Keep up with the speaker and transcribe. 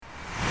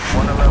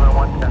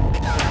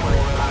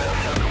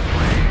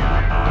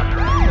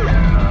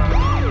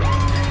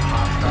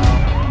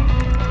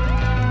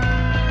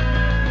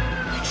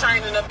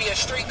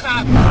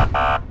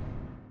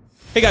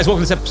Hey guys,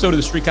 welcome to this episode of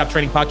the Street Cop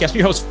Training Podcast. I'm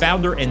your host,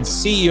 founder, and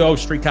CEO of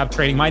Street Cop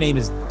Training. My name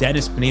is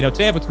Dennis Benito.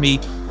 Today I have with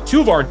me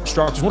two of our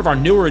instructors, one of our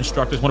newer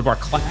instructors, one of our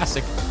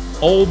classic,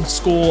 old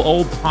school,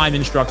 old time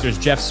instructors,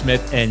 Jeff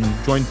Smith, and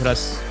joining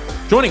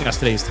us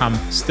today is Tom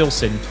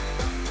Stilson.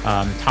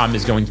 Tom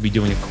is going to be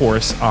doing a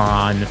course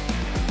on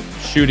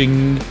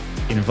shooting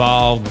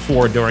involved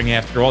before, during,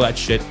 after, all that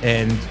shit.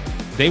 And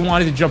they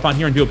wanted to jump on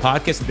here and do a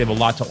podcast that they have a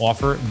lot to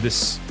offer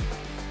this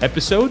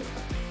episode.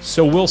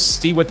 So we'll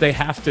see what they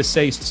have to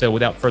say. So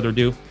without further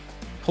ado,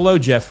 hello,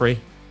 Jeffrey.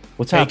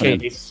 What's happening?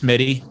 AKA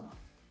Smitty.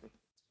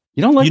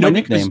 You don't like my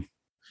nickname.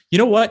 You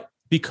know what?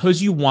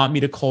 Because you want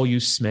me to call you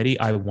Smitty,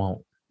 I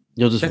won't.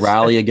 You'll just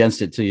rally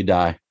against it till you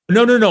die.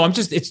 No. I'm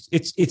just,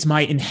 it's my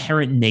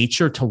inherent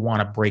nature to want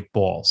to break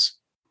balls.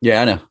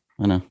 Yeah,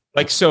 I know.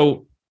 Like,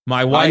 so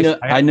my wife.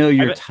 I know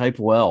your type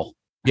well.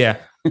 Yeah.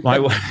 My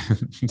wife,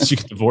 she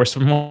got divorced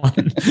from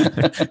one.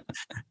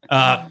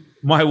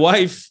 My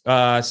wife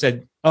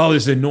said, "Oh,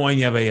 this is annoying.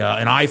 You have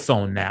an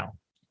iPhone now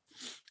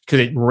because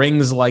it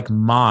rings like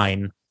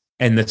mine,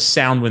 and the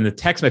sound when the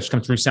text message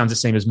comes through sounds the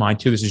same as mine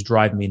too. This is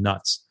driving me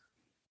nuts."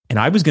 And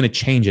I was going to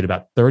change it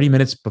about 30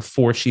 minutes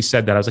before she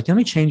said that. I was like, "Let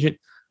me change it."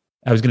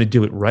 I was going to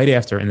do it right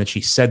after, and then she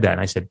said that,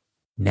 and I said,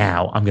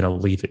 "Now I'm going to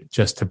leave it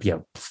just to be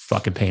a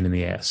fucking pain in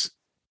the ass."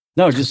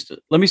 No, just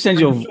let me send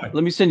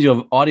you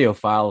an audio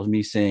file of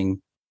me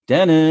saying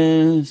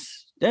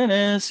Dennis,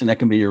 and that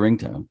can be your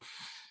ringtone.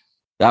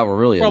 That will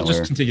really. I'll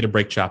just continue to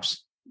break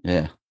chops.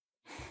 Yeah.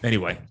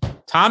 Anyway,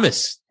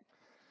 Thomas,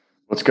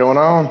 what's going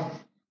on?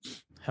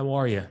 How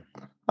are you?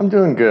 I'm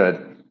doing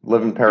good.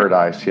 Living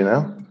paradise, you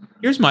know?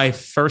 Here's my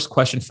first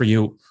question for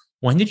you.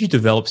 When did you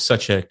develop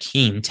such a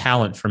keen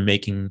talent for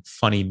making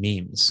funny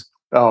memes?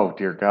 Oh,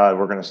 dear God.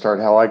 We're going to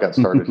start how I got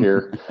started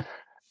here.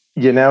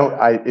 You know,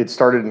 it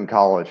started in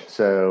college.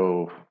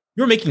 So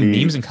you were making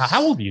memes in college.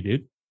 How old are you,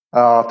 dude?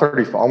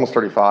 30, almost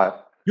 35.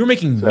 You were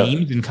making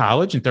memes in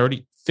college in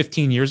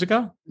 15 years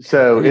ago?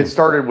 So it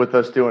started with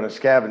us doing a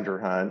scavenger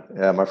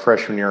hunt my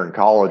freshman year in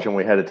college, and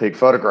we had to take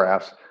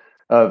photographs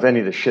of any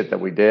of the shit that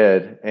we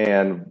did.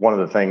 And one of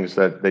the things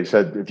that they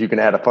said, if you can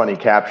add a funny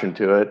caption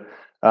to it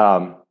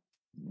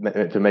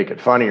to make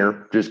it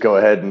funnier, just go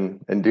ahead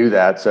and do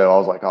that. So I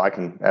was like, oh, I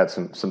can add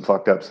some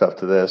fucked up stuff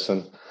to this.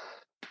 And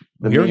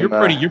you're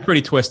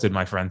pretty twisted,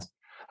 my friend.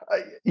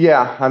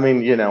 Yeah, I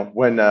mean, you know,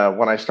 when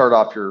I start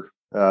off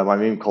my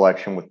meme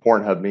collection with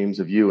Pornhub memes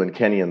of you and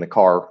Kenny in the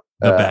car,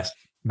 the best.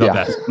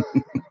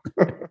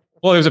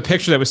 Well, there's a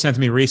picture that was sent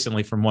to me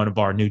recently from one of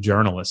our new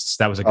journalists.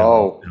 That was a good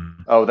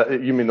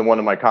one. You mean the one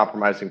in my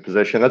compromising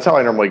position? That's how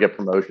I normally get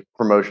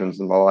promotions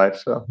in my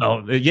life. So,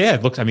 yeah,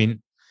 it looks. I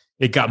mean,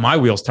 it got my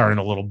wheels turning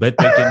a little bit.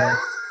 Thinking,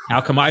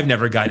 how come I've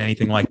never gotten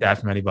anything like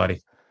that from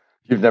anybody?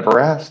 You've never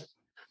asked.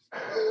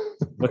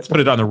 Let's put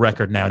it on the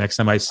record now. Next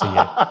time I see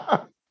you,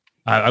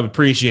 I would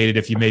appreciate it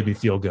if you made me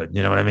feel good.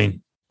 You know what I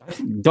mean?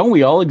 Don't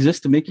we all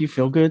exist to make you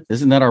feel good?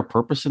 Isn't that our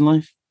purpose in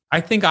life? I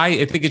think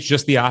it's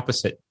just the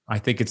opposite.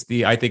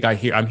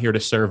 I'm here to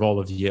serve all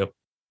of you.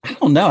 I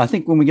don't know. I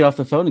think when we get off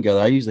the phone together,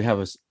 I usually have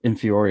an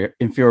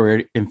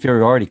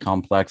inferiority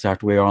complex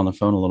after we are on the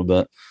phone a little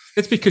bit.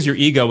 It's because your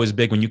ego was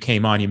big when you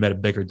came on. You met a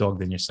bigger dog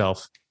than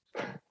yourself.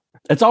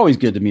 It's always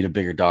good to meet a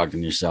bigger dog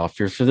than yourself.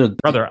 You're the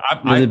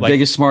biggest,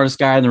 biggest, smartest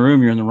guy in the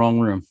room. You're in the wrong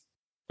room.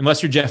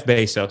 Unless you're Jeff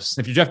Bezos.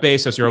 If you're Jeff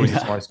Bezos, you're always the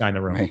smartest guy in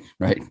the room.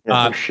 Right.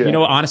 You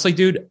know, honestly,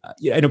 dude,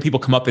 I know people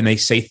come up and they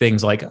say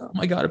things like, "Oh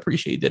my God,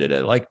 appreciate it."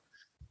 Like,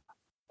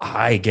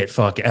 I get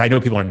fucking, I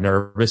know people are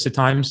nervous at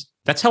times.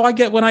 That's how I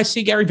get when I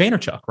see Gary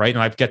Vaynerchuk, right?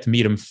 And I've got to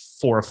meet him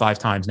 4 or 5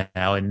 times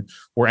now,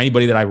 or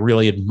anybody that I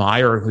really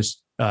admire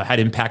who's had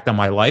impact on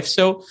my life.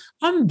 So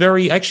I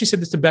actually said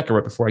this to Becca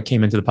right before I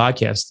came into the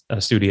podcast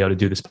studio to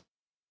do this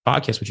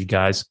podcast with you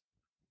guys.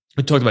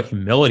 We talked about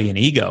humility and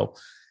ego.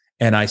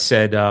 And I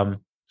said,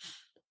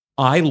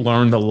 I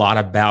learned a lot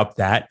about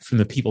that from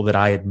the people that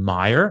I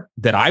admire,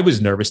 that I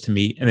was nervous to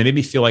meet, and they made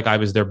me feel like I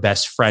was their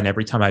best friend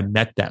every time I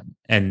met them,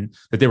 and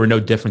that they were no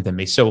different than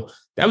me. So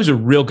that was a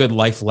real good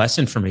life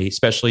lesson for me,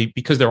 especially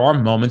because there are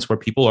moments where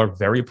people are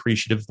very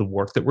appreciative of the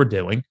work that we're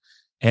doing,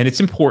 and it's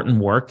important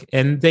work,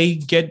 and they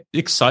get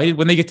excited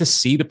when they get to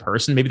see the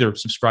person. Maybe they're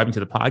subscribing to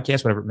the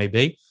podcast, whatever it may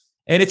be.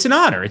 And it's an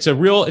honor. It's a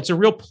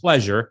real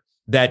pleasure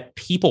that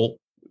people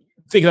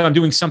think that I'm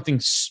doing something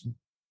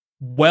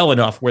well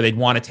enough where they'd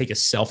want to take a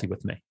selfie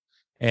with me.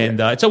 And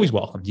it's always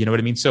welcomed. You know what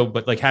I mean? So,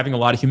 but like having a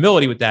lot of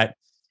humility with that.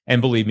 And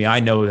believe me,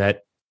 I know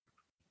that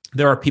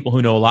there are people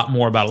who know a lot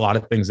more about a lot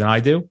of things than I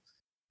do.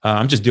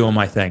 I'm just doing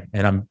my thing,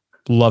 and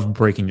love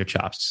breaking your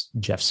chops,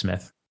 Jeff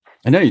Smith.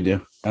 I know you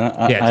do.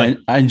 I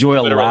enjoy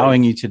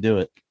allowing you to do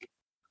it.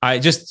 I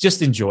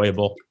just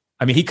enjoyable.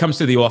 I mean, he comes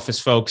to the office,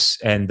 folks,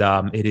 and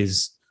it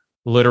is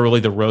literally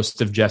the roast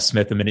of Jeff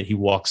Smith the minute he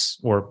walks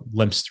or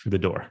limps through the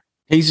door.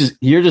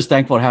 You're just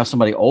thankful to have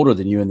somebody older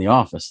than you in the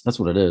office. That's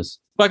what it is.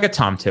 Well, I got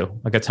Tom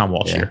too. I got Tom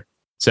Walsh here.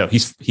 So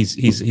he's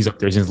up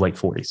there. He's in his late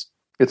 40s.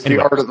 It's the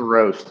art of the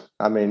roast.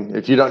 I mean,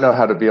 if you don't know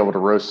how to be able to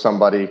roast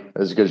somebody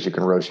as good as you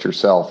can roast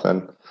yourself,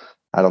 and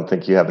I don't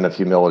think you have enough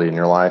humility in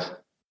your life.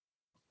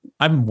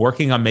 I'm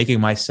working on making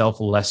myself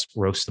less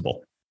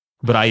roastable,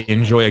 but I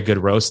enjoy a good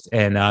roast.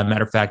 And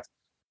matter of fact,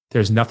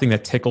 there's nothing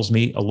that tickles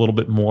me a little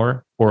bit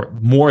more or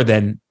more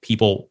than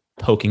people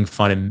poking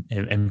fun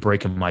and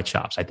breaking my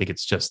chops. I think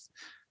it's just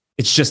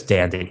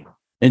dandy.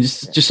 And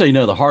just so you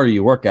know, the harder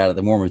you work at it,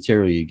 the more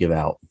material you give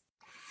out.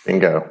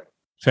 Bingo.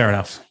 Fair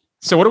enough.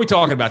 So what are we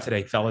talking about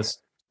today,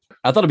 fellas?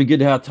 I thought it'd be good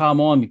to have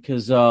Tom on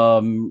because there's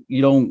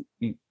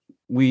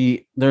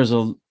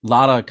a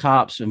lot of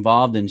cops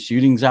involved in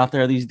shootings out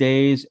there these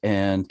days.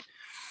 And,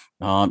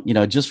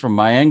 just from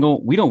my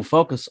angle, we don't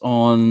focus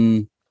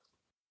on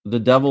the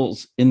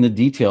devil's in the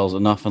details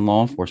enough in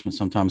law enforcement.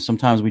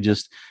 Sometimes we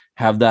just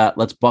have that,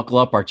 let's buckle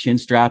up our chin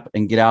strap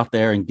and get out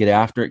there and get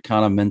after it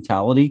kind of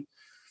mentality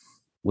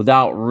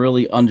without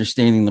really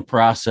understanding the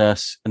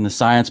process and the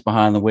science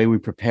behind the way we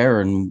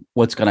prepare and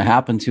what's going to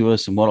happen to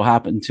us and what will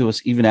happen to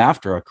us even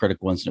after a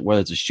critical incident,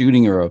 whether it's a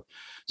shooting or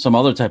some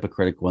other type of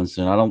critical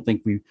incident. I don't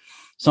think we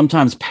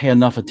sometimes pay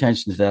enough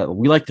attention to that.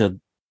 We like to,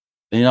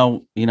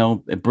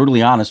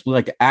 brutally honest, we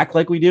like to act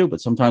like we do,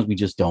 but sometimes we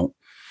just don't.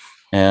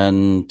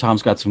 And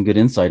Tom's got some good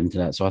insight into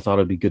that. So I thought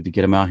it'd be good to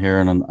get him out here.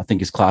 And I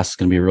think his class is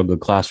going to be a real good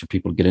class for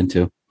people to get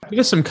into. Give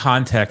us some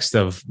context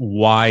of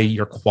why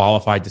you're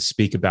qualified to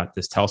speak about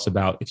this. Tell us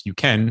about, if you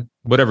can,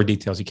 whatever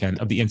details you can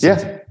of the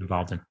incidents you're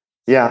involved in.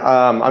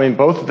 Yeah.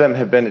 Both of them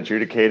have been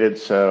adjudicated.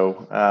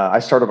 So I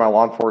started my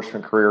law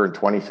enforcement career in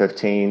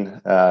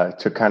 2015,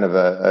 took kind of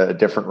a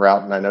different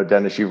route. And I know,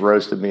 Dennis, you've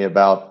roasted me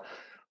about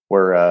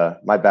where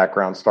my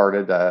background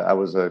started. I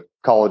was a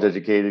college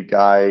educated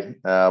guy,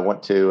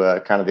 went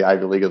to kind of the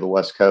Ivy League of the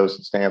West Coast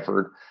at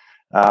Stanford.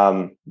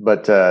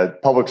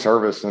 But public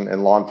service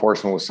and law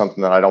enforcement was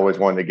something that I'd always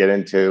wanted to get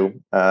into,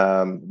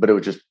 but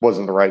it just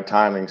wasn't the right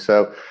timing.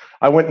 So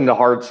I went into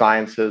hard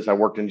sciences. I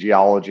worked in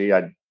geology.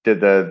 I did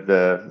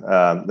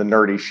the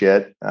nerdy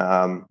shit.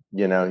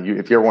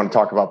 If you ever want to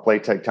talk about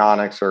plate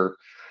tectonics or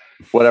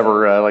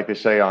whatever, like they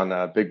say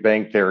on Big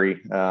Bang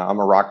Theory, I'm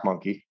a rock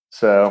monkey.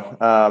 So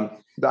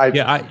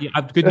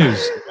good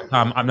news.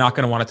 I'm not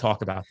going to want to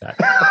talk about that.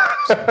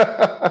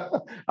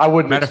 I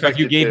wouldn't. Matter of fact,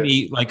 you gave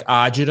me like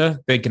agita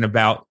thinking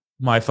about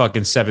my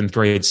fucking 7th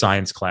grade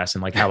science class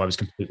and like how I was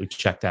completely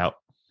checked out.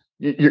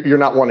 You're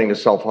not wanting to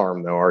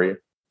self-harm though, are you?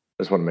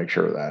 I just want to make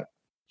sure of that.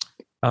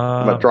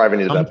 I'm not driving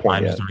you to that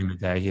point yet. During the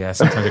day, yeah.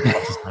 Sometimes it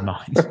crosses my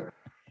mind.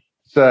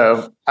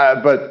 So,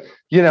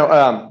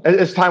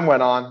 as time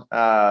went on,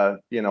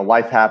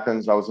 life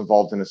happens. I was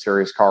involved in a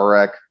serious car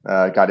wreck,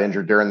 got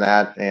injured during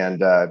that,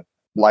 and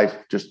life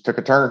just took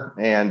a turn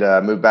and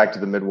moved back to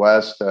the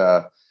Midwest.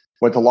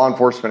 Went to law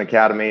enforcement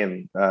academy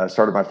and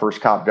started my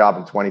first cop job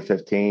in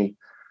 2015.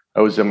 I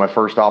was in my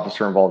first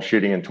officer involved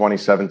shooting in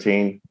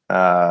 2017,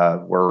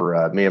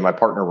 where me and my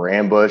partner were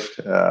ambushed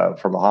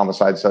from a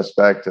homicide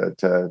suspect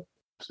to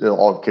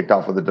all kicked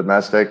off with a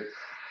domestic.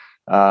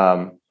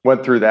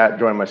 Went through that,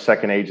 joined my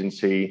second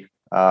agency,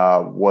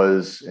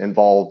 was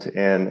involved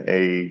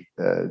in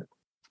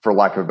for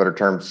lack of a better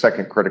term,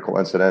 second critical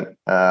incident,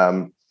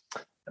 where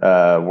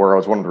I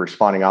was one of the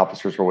responding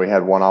officers, where we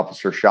had one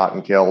officer shot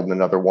and killed and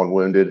another one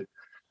wounded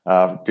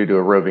due to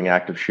a roving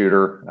active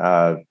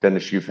shooter.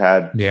 Dennis, you've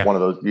had one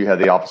of those. You had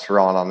the officer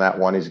on that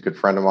one. He's a good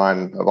friend of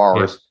mine, of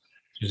ours.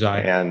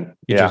 Josiah.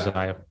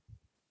 Josiah.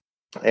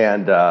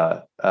 And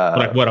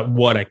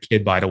what a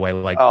kid, by the way.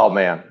 Like, oh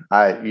man,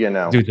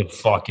 dude's a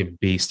fucking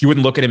beast. You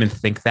wouldn't look at him and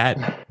think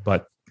that,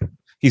 but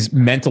he's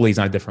not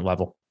a different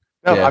level.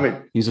 No, yeah,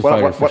 he's a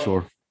fighter for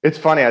sure. It's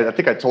funny. I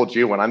think I told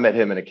you when I met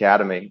him in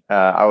academy,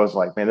 I was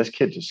like, man, this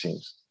kid just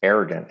seems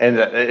arrogant. And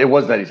it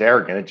wasn't that he's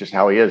arrogant. It's just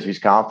how he is. He's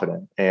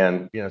confident.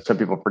 And, some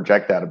people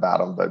project that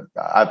about him, but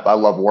I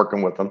love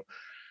working with him.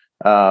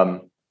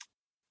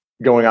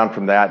 Going on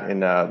from that,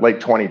 in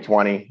late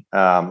 2020,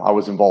 I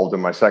was involved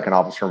in my second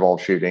officer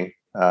involved shooting.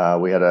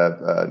 We had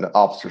an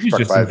officer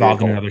struck by a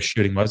vehicle. In another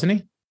shooting, wasn't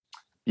he?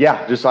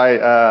 Yeah,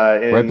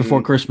 right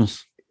before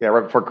Christmas. Yeah,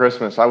 right before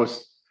Christmas. I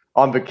was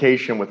on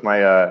vacation with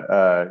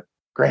my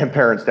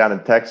grandparents down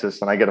in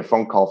Texas, and I get a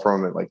phone call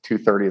from him at like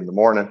 2:30 in the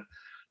morning.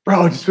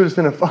 Bro, I just was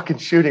in a fucking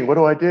shooting. What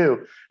do I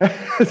do?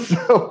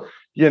 So,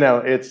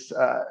 it's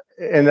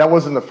and that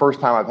wasn't the first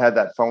time I've had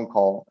that phone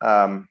call.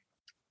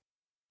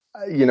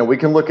 We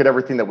can look at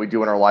everything that we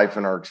do in our life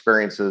and our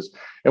experiences,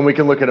 and we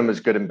can look at them as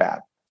good and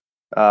bad.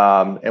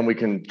 And we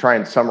can try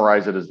and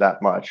summarize it as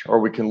that much, or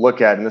we can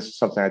look at, and this is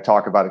something I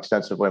talk about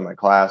extensively in my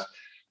class,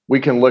 we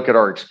can look at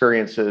our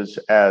experiences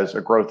as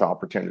a growth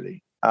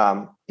opportunity.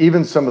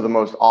 Even some of the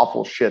most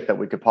awful shit that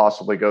we could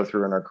possibly go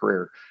through in our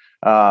career,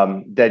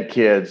 dead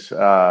kids,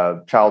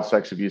 child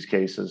sex abuse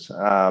cases,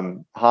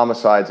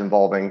 homicides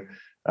involving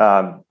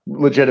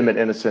legitimate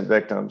innocent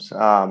victims,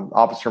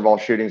 officer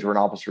involved shootings where an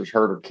officer is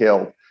hurt or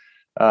killed.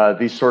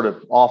 These sort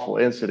of awful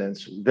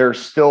incidents,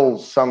 there's still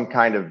some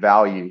kind of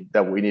value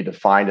that we need to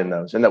find in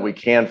those, and that we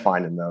can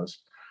find in those.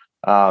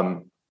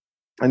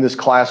 And this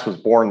class was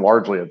born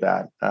largely of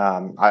that.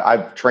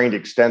 I've trained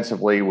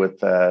extensively with,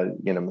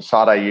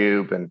 Masad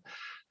Ayub, and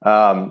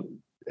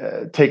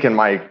taken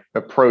my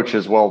approach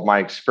as well, my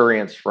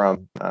experience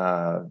from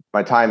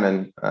my time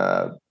in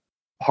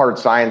hard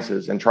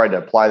sciences and tried to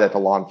apply that to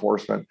law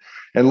enforcement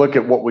and look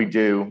at what we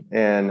do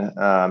in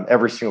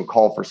every single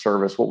call for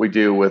service, what we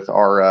do with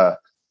our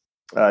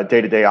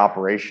day-to-day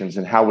operations,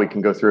 and how we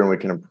can go through and we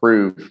can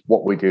improve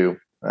what we do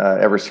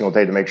every single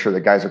day to make sure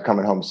that guys are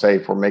coming home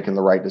safe. We're making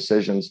the right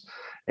decisions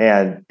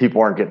and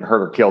people aren't getting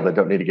hurt or killed that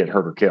don't need to get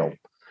hurt or killed.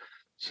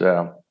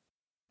 So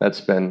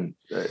that's been,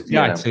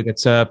 I'd say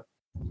that's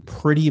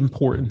pretty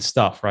important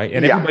stuff, right?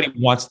 And everybody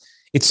wants,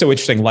 it's so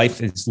interesting.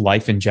 Life is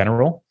life in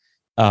general.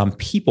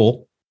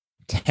 People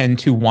tend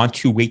to want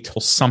to wait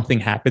till something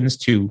happens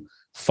to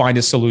find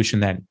a solution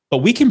then. But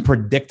we can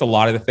predict a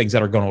lot of the things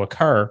that are going to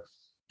occur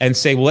and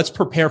say, well, let's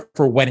prepare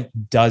for when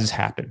it does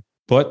happen.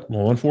 But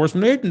law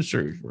enforcement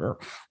agencies,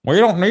 we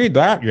don't need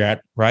that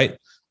yet, right?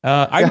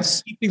 I would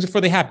see things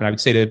before they happen. I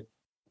would say to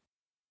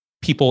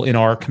people in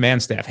our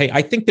command staff, hey,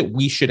 I think that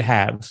we should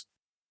have,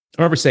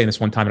 I remember saying this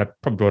one time, and I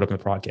probably brought it up in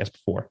the podcast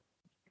before.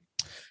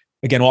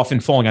 Again, often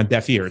falling on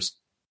deaf ears.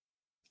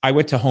 I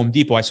went to Home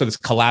Depot. I saw this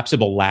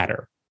collapsible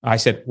ladder. I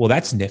said, well,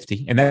 that's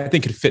nifty. And that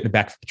thing could fit in the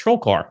back of a patrol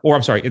car, or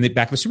I'm sorry, in the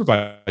back of a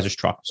supervisor's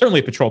truck, certainly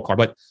a patrol car,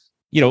 but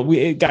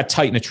it got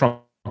tight in the trunk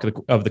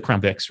of the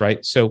Crown Vics,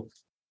 right? So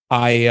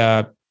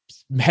I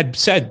had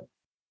said,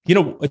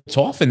 it's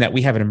often that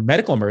we have a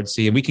medical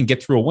emergency and we can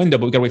get through a window,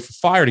 but we got to wait for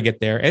fire to get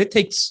there. And it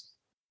takes,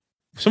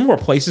 some of our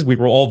places, we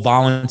were all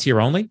volunteer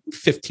only,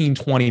 15,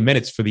 20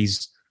 minutes for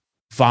these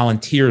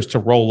volunteers to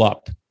roll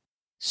up.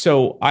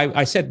 So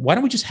I said, why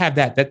don't we just have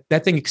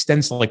that thing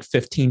extends to like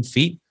 15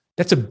 feet.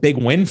 That's a big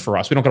win for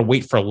us. We don't got to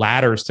wait for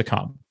ladders to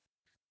come.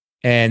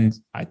 And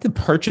the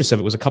purchase of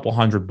it was a couple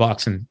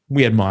 $100 and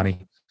we had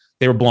money.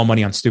 They were blowing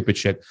money on stupid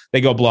shit.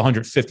 They go blow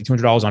 $150,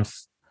 $200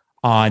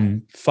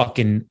 on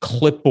fucking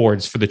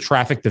clipboards for the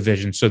traffic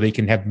division so they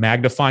can have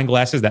magnifying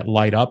glasses that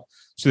light up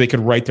so they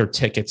could write their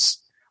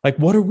tickets. Like,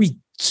 what are we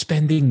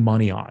spending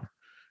money on?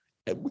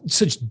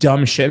 Such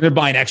dumb shit. They're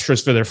buying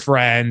extras for their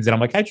friends. And I'm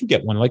like, how'd you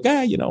get one? Like,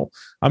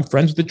 I'm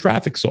friends with the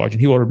traffic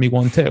sergeant. He ordered me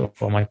one too.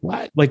 I'm like,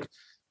 what? Like,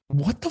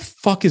 what the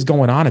fuck is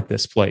going on at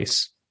this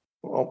place?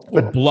 Well,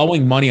 We're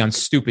blowing money on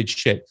stupid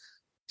shit.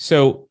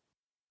 So,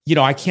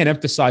 I can't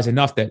emphasize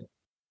enough that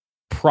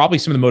probably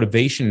some of the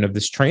motivation of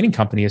this training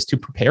company is to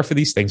prepare for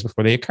these things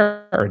before they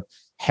occur.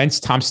 Hence,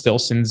 Tom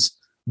Stilson's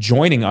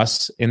joining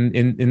us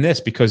in this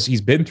because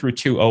he's been through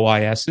 2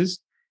 OISs,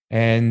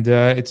 and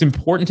it's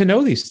important to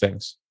know these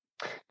things.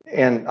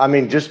 And I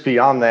mean, just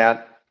beyond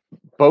that,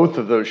 both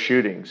of those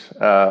shootings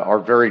are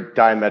very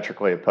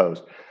diametrically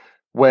opposed.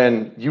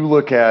 When you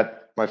look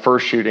at my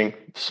first shooting,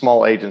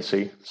 small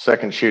agency,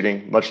 second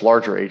shooting, much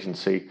larger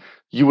agency,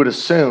 you would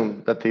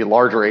assume that the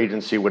larger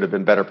agency would have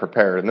been better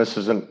prepared. And this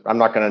isn't, I'm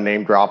not going to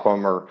name drop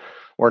them or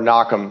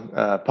knock them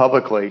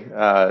publicly.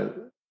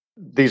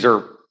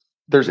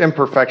 There's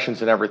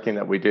imperfections in everything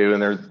that we do,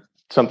 and there's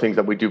some things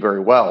that we do very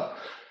well.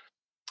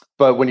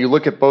 But when you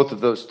look at both of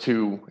those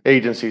two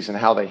agencies and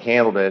how they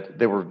handled it,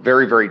 they were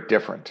very, very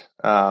different.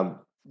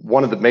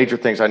 One of the major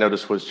things I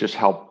noticed was just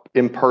how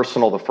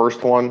impersonal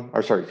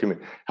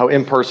how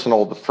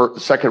impersonal the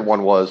second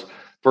one was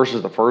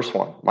versus the first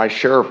one. My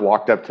sheriff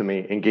walked up to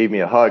me and gave me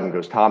a hug and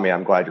goes, "Tommy,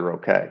 I'm glad you're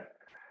okay."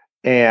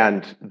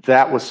 And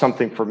that was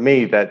something for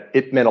me that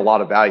it meant a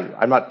lot of value.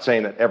 I'm not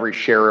saying that every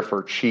sheriff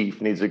or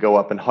chief needs to go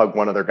up and hug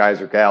one of their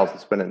guys or gals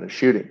that's been in the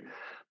shooting,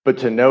 but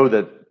to know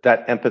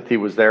that empathy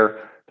was there,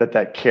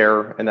 that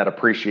care and that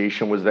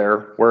appreciation was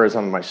there. Whereas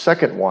on my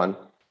second one,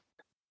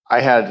 I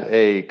had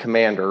a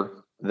commander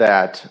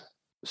that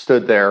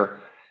stood there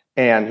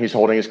and he's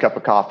holding his cup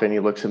of coffee and he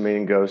looks at me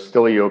and goes,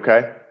 "Still, are you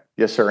okay?"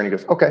 "Yes, sir." And he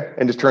goes, "Okay."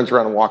 And just turns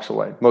around and walks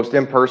away. Most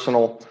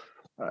impersonal,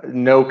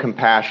 no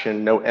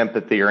compassion, no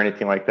empathy or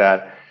anything like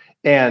that.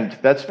 And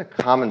that's a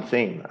common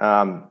theme.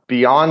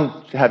 Beyond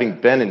having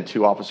been in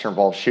 2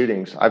 officer-involved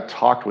shootings, I've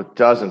talked with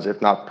dozens,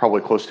 if not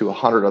probably close to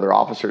 100 other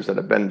officers that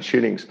have been in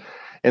shootings.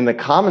 And the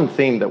common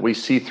theme that we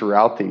see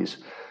throughout these,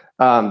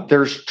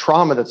 there's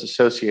trauma that's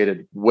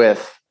associated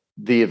with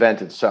the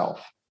event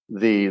itself,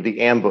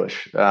 the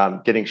ambush,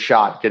 getting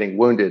shot, getting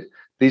wounded,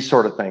 these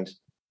sort of things.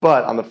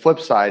 But on the flip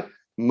side,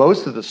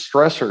 most of the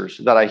stressors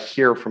that I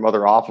hear from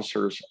other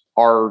officers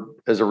are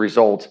as a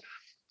result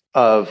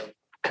of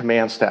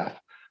command staff,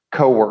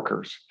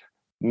 coworkers,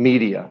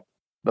 media,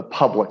 the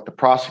public, the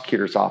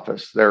prosecutor's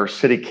office, their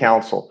city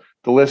council.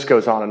 The list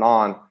goes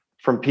on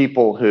from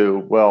people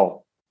who,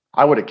 well,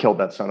 I would have killed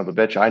that son of a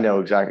bitch. I know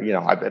exactly,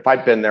 if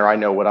I'd been there, I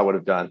know what I would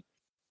have done.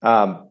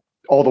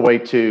 All the way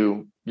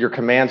to your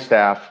command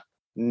staff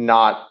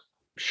not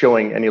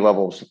showing any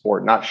level of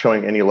support, not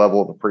showing any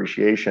level of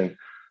appreciation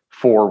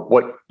for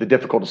what the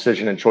difficult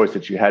decision and choice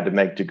that you had to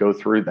make to go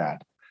through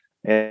that.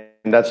 And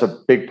that's a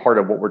big part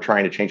of what we're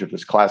trying to change with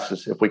this class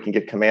is if we can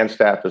get command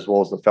staff as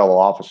well as the fellow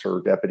officer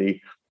or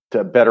deputy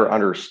to better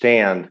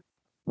understand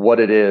what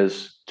it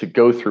is to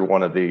go through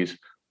one of these,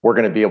 we're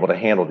going to be able to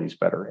handle these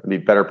better and be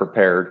better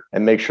prepared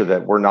and make sure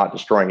that we're not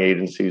destroying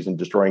agencies and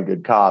destroying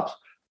good cops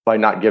by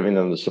not giving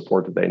them the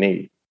support that they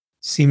need.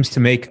 Seems to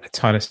make a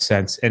ton of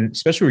sense. And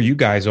especially where you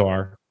guys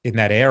are in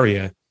that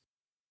area,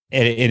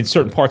 and in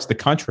certain parts of the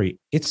country,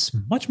 it's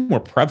much more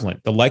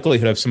prevalent. The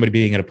likelihood of somebody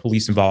being in a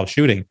police-involved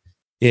shooting,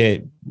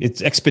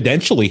 it's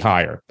exponentially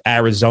higher.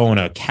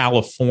 Arizona,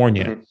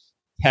 California,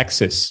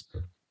 Texas.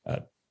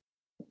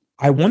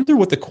 I wonder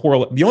what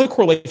the only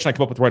correlation I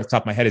come up with right at the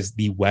top of my head is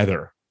the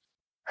weather.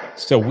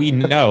 So we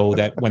know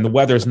that when the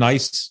weather's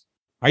nice,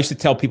 I used to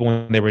tell people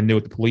when they were new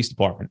at the police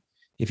department,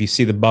 if you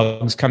see the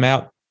bugs come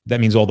out,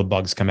 that means all the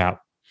bugs come out.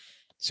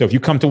 So if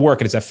you come to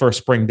work and it's that first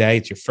spring day,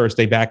 it's your first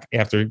day back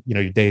after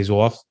your days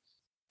off,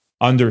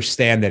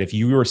 understand that if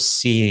you are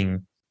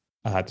seeing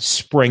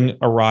spring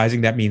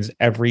arising, that means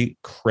every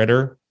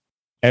critter,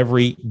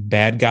 every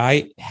bad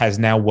guy has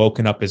now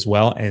woken up as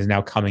well and is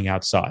now coming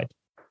outside.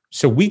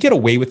 So we get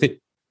away with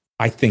it,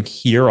 I think,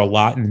 here a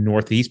lot in the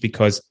Northeast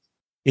because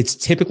it's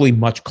typically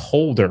much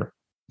colder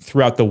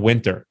throughout the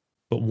winter.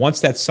 But once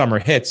that summer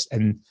hits,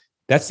 and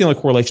that's the only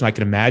correlation I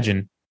can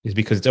imagine, is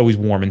because it's always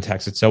warm in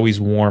Texas. It's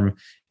always warm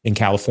in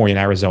California and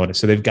Arizona.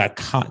 So they've got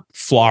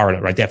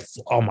Florida, right? They have,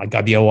 oh my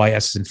God, the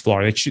OIS is in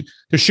Florida.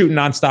 They're shooting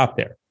nonstop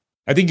there.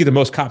 I think the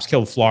most cops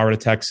killed Florida,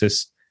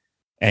 Texas,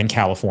 and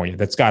California.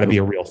 That's got to be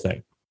a real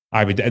thing.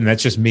 And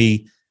that's just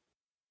me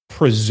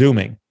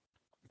presuming.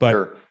 But,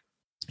 sure.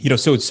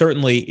 So it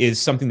certainly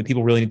is something that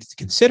people really need to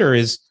consider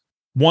is,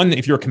 one,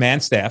 if you're a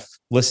command staff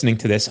listening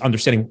to this,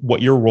 understanding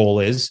what your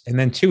role is. And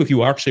then two, if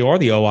you actually are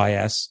the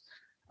OIS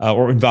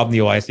or involved in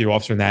the OIS, the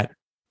officer in that,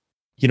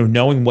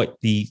 knowing what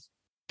the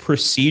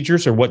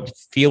procedures or what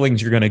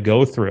feelings you're going to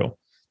go through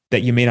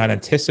that you may not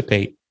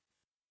anticipate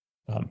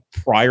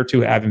prior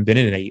to having been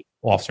in an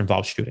officer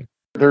involved shooting.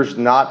 There's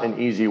not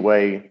an easy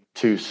way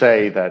to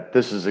say that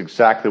this is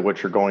exactly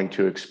what you're going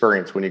to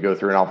experience when you go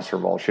through an officer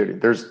involved shooting.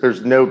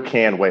 There's no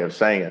canned way of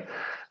saying it.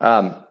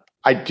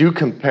 I do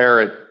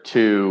compare it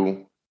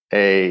to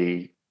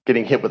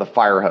getting hit with a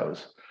fire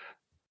hose.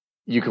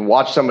 You can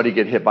watch somebody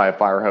get hit by a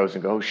fire hose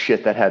and go, oh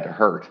shit, that had to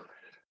hurt.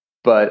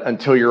 But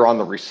until you're on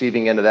the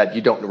receiving end of that,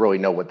 you don't really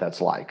know what that's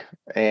like.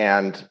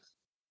 And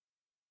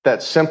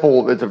it's an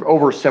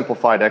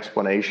oversimplified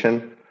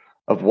explanation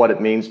of what it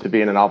means to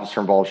be in an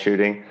officer involved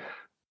shooting.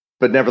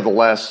 But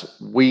nevertheless,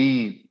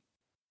 we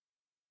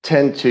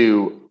tend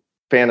to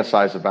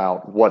fantasize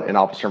about what an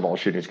officer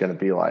involved shooting is going to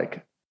be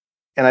like.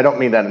 And I don't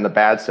mean that in the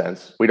bad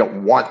sense. We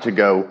don't want to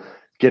go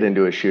get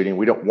into a shooting.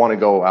 We don't want to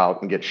go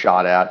out and get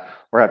shot at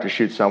or have to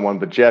shoot someone.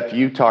 But Jeff,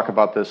 you talk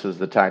about this as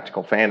the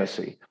tactical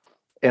fantasy.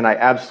 And I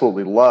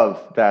absolutely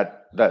love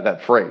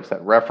that phrase,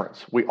 that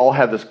reference. We all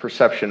have this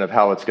perception of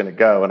how it's going to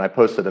go. And I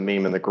posted a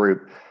meme in the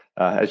group,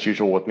 as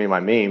usual with me, my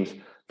memes,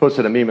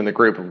 posted a meme in the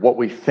group of what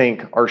we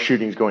think our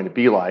shooting is going to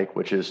be like,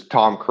 which is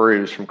Tom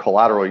Cruise from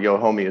Collateral, yo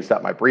homie, is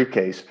that my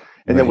briefcase?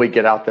 And then we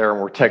get out there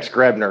and we're Tex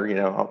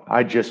Grebner,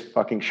 I just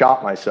fucking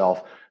shot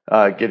myself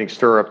getting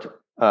stirruped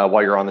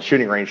while you're on the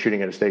shooting range,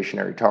 shooting at a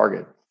stationary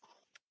target.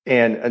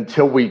 And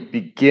until we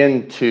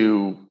begin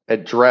to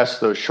address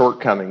those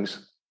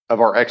shortcomings of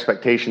our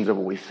expectations of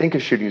what we think a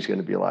shooting is going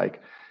to be like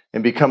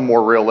and become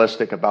more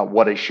realistic about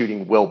what a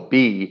shooting will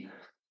be,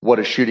 what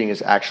a shooting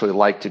is actually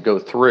like to go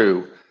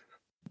through,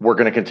 we're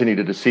going to continue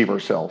to deceive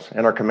ourselves.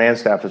 And our command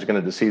staff is going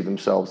to deceive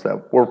themselves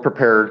that we're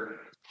prepared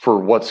for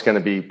what's going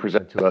to be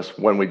presented to us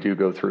when we do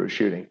go through a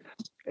shooting.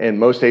 And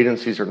most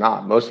agencies are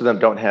not. Most of them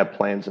don't have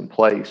plans in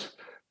place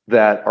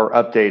that are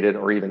updated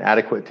or even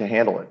adequate to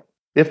handle it,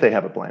 if they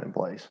have a plan in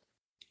place.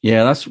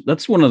 Yeah,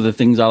 that's one of the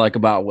things I like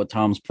about what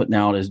Tom's putting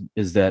out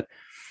is that,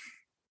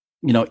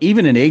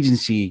 even an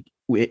agency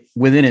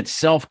within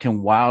itself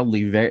can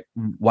wildly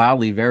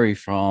vary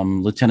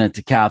from lieutenant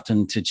to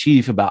captain to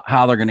chief about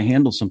how they're going to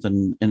handle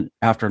something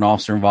after an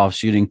officer involved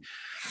shooting.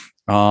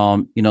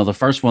 The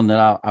first one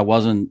that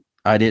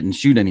I didn't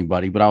shoot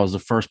anybody, but I was the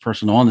first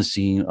person on the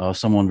scene of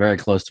someone very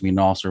close to me, an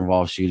officer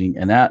involved shooting.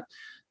 And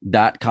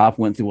that cop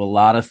went through a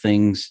lot of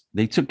things.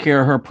 They took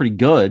care of her pretty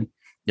good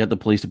at the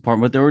police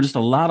department, but there were just a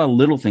lot of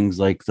little things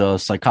like the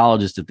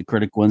psychologist at the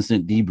critical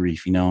incident debrief,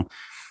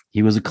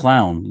 he was a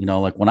clown,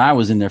 like when I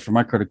was in there for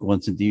my critical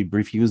incident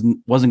debrief, he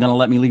wasn't going to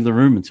let me leave the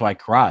room until I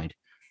cried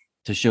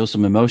to show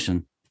some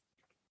emotion.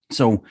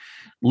 So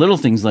little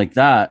things like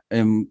that.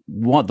 And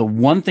the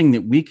one thing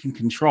that we can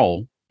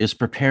control is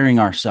preparing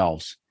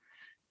ourselves.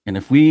 And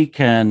if we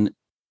can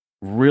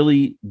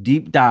really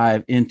deep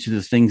dive into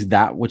the things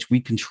that which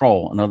we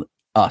control and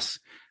us,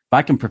 if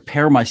I can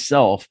prepare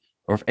myself,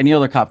 or if any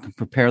other cop can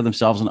prepare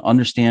themselves and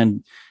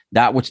understand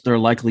that which they're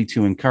likely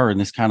to incur in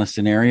this kind of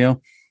scenario,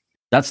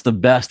 that's the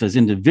best as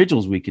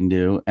individuals we can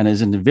do. And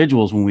as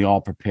individuals, when we all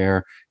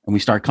prepare and we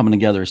start coming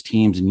together as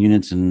teams and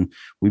units and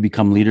we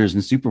become leaders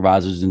and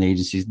supervisors in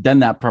agencies, then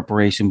that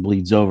preparation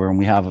bleeds over and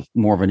we have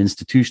more of an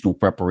institutional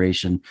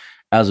preparation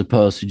as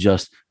opposed to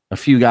just a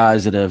few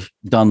guys that have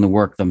done the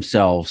work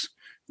themselves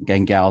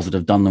and gals that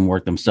have done the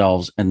work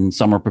themselves, and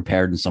some are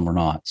prepared and some are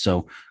not.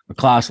 So a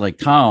class like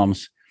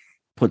Tom's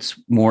puts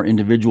more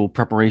individual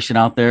preparation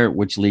out there,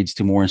 which leads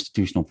to more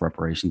institutional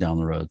preparation down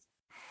the road.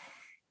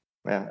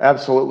 Yeah,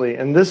 absolutely.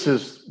 And this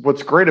is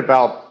what's great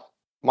about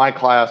my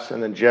class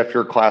and then Jeff,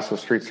 your class of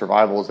street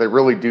survival, is they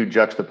really do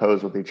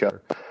juxtapose with each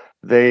other.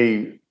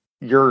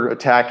 You're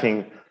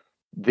attacking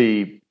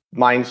the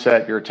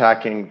mindset, you're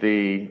attacking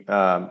the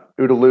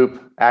OODA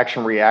loop,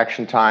 action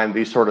reaction time,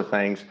 these sort of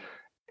things.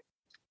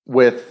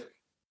 With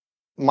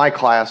my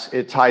class,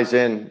 it ties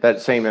in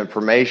that same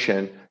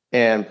information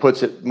and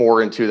puts it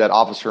more into that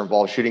officer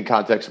involved shooting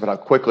context about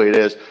how quickly it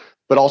is,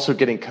 but also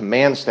getting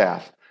command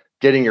staff,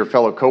 getting your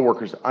fellow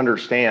coworkers to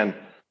understand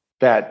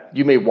that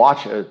you may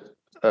watch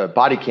a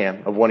body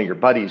cam of one of your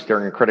buddies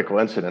during a critical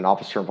incident,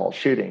 officer involved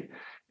shooting,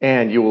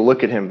 and you will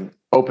look at him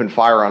open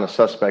fire on a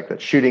suspect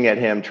that's shooting at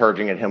him,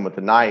 charging at him with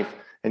a knife,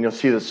 and you'll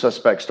see the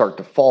suspect start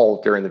to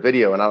fall during the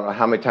video. And I don't know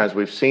how many times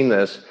we've seen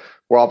this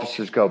where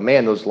officers go,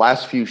 man, those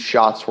last few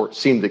shots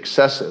seemed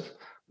excessive.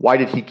 Why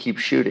did he keep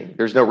shooting?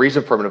 There's no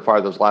reason for him to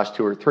fire those last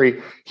 2 or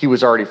 3. He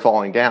was already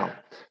falling down.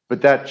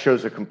 But that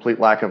shows a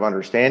complete lack of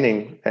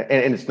understanding.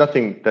 And it's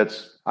nothing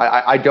that's,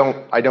 I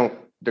don't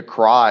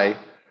decry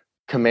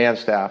command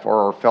staff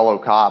or our fellow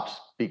cops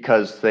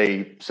because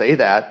they say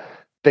that.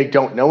 They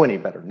don't know any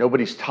better.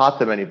 Nobody's taught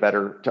them any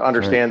better to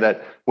understand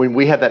that when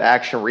we have that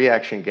action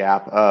reaction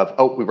gap of,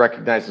 oh, we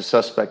recognize the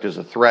suspect as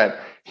a threat.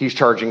 He's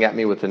charging at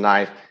me with a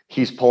knife.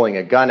 He's pulling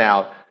a gun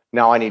out.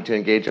 Now I need to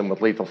engage him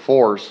with lethal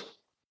force.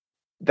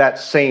 That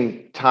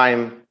same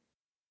time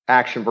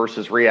action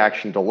versus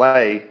reaction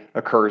delay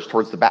occurs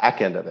towards the back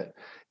end of it.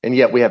 And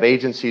yet we have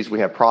agencies, we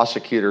have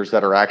prosecutors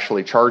that are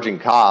actually charging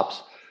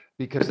cops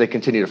because they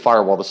continue to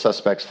fire while the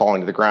suspect's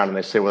falling to the ground. And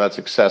they say, well, that's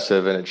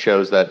excessive. And it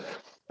shows that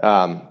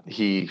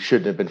he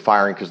shouldn't have been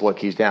firing because look,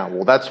 he's down.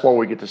 Well, that's why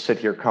we get to sit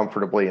here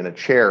comfortably in a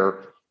chair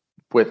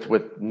with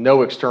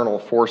no external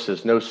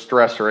forces, no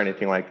stress or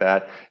anything like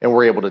that. And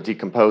we're able to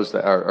decompose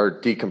that or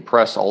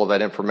decompress all of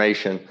that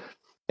information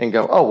and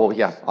go, oh, well,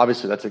 yeah,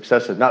 obviously that's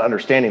excessive, not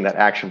understanding that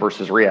action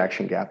versus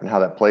reaction gap and how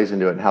that plays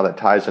into it and how that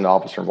ties into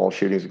officer involved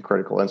shootings and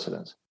critical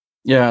incidents.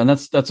 Yeah, and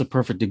that's a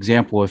perfect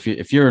example.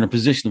 If you're in a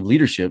position of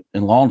leadership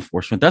in law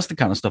enforcement, that's the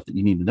kind of stuff that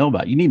you need to know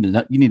about. You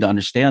need to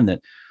understand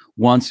that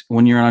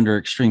when you're under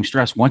extreme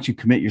stress, once you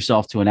commit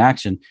yourself to an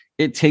action,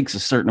 it takes a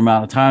certain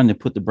amount of time to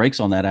put the brakes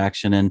on that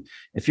action. And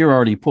if you're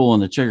already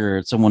pulling the trigger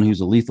at someone who's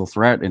a lethal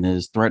threat and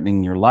is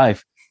threatening your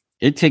life,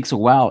 it takes a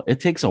while.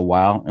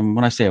 And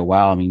when I say a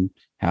while, I mean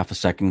half a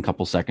second,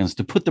 couple seconds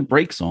to put the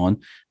brakes on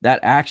that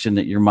action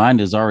that your mind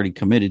is already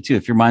committed to.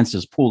 If your mind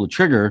says pull the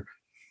trigger,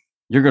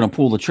 you're going to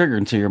pull the trigger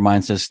until your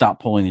mind says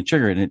stop pulling the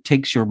trigger. And it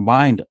takes your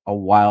mind a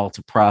while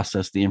to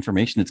process the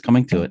information that's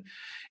coming to it.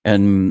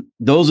 And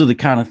those are the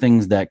kind of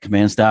things that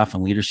command staff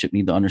and leadership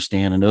need to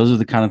understand. And those are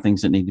the kind of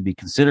things that need to be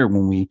considered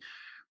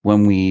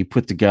when we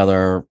put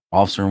together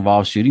officer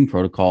involved shooting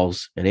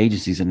protocols at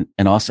agencies, and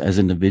us as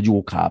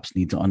individual cops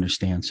need to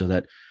understand so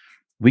that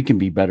we can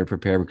be better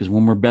prepared, because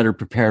when we're better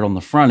prepared on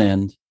the front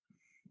end,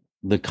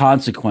 the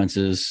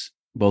consequences,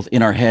 both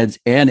in our heads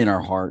and in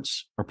our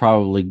hearts, are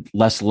probably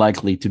less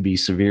likely to be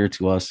severe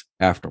to us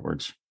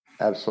afterwards.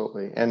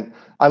 Absolutely. And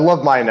I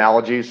love my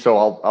analogy. So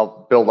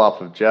I'll build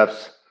off of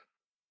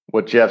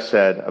what Jeff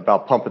said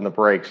about pumping the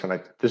brakes.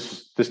 And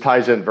this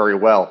ties in very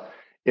well.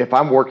 If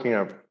I'm working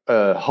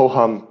a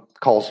ho-hum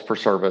calls for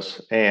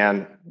service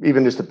and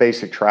even just a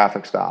basic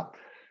traffic stop,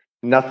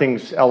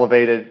 nothing's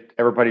elevated.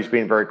 Everybody's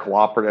being very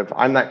cooperative.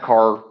 I'm that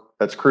car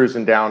that's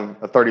cruising down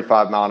a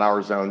 35 mile an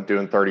hour zone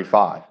doing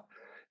 35.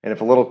 And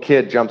if a little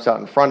kid jumps out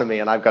in front of me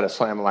and I've got to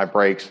slam on my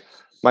brakes,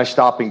 my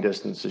stopping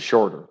distance is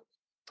shorter.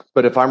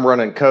 But if I'm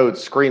running code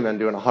screaming,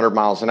 doing 100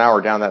 miles an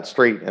hour down that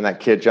street and that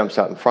kid jumps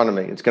out in front of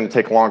me, it's going to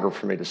take longer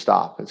for me to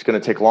stop. It's going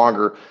to take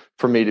longer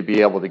for me to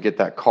be able to get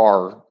that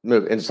car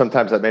moved. And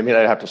sometimes that may mean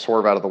I have to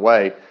swerve out of the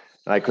way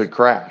and I could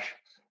crash.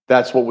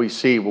 That's what we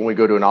see when we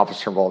go to an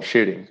officer involved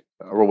shooting,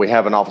 or we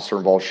have an officer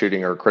involved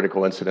shooting or a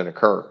critical incident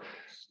occur.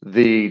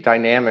 The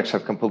dynamics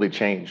have completely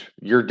changed.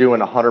 You're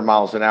doing 100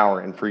 miles an hour,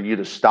 and for you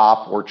to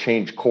stop or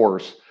change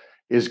course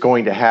is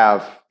going to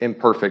have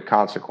imperfect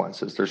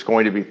consequences. There's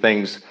going to be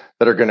things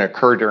that are going to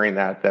occur during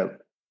that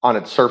on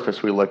its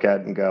surface we look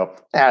at and go,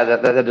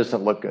 that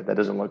doesn't look good. That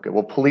doesn't look good.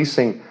 Well,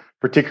 policing,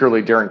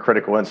 particularly during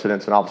critical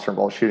incidents and officer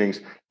involved shootings,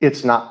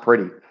 it's not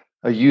pretty.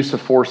 A use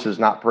of force is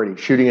not pretty.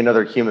 Shooting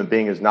another human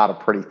being is not a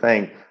pretty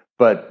thing,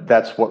 but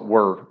that's what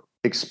we're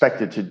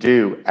expected to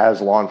do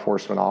as law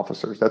enforcement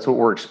officers. That's what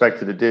we're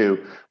expected to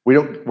do.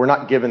 We're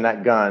not given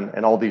that gun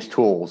and all these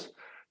tools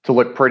to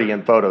look pretty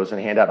in photos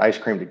and hand out ice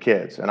cream to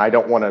kids. And I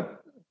don't want to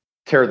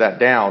tear that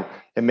down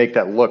and make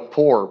that look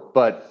poor,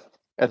 but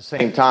at the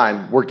same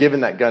time, we're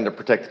given that gun to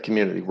protect the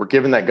community. We're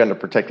given that gun to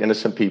protect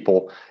innocent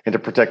people and to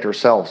protect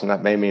ourselves. And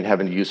that may mean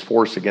having to use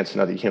force against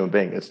another human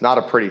being. It's not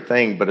a pretty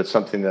thing, but it's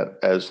something that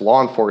as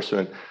law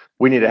enforcement,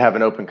 we need to have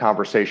an open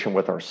conversation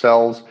with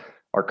ourselves,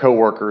 our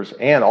coworkers,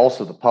 and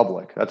also the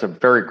public. That's a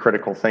very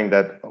critical thing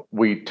that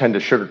we tend to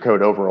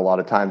sugarcoat over a lot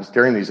of times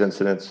during these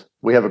incidents.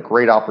 We have a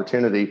great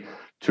opportunity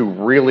to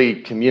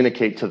really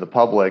communicate to the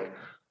public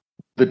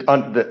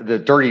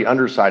the dirty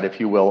underside, if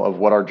you will, of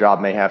what our job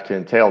may have to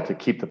entail to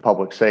keep the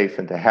public safe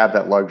and to have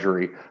that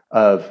luxury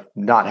of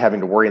not having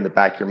to worry in the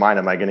back of your mind,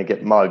 am I going to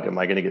get mugged? Am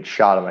I going to get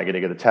shot? Am I going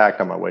to get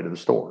attacked on my way to the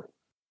store?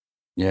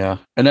 Yeah.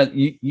 And that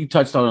you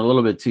touched on it a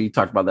little bit too. You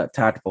talked about that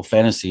tactical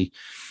fantasy.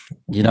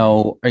 You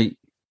know,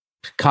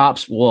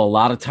 cops will a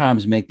lot of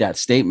times make that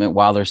statement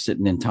while they're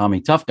sitting in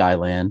Tommy Tough Guy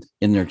land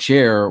in their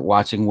chair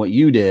watching what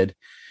you did.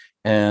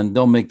 And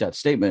they'll make that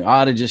statement.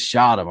 I'd have just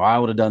shot him. Or I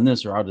would have done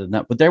this or I would have done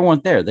that. But they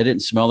weren't there. They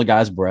didn't smell the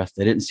guy's breath.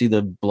 They didn't see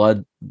the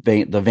blood,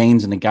 the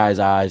veins in the guy's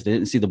eyes. They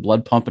didn't see the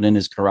blood pumping in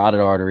his carotid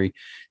artery.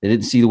 They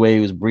didn't see the way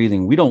he was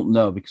breathing. We don't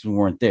know because we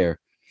weren't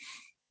there.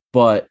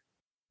 But,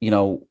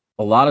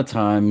 a lot of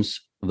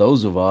times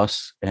those of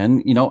us,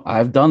 and,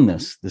 I've done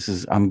this.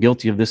 I'm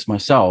guilty of this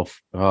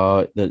myself.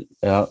 I don't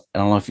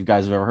know if you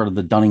guys have ever heard of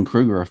the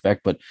Dunning-Kruger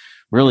effect, but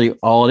really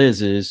all it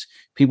is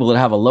people that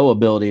have a low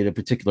ability at a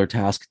particular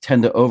task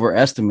tend to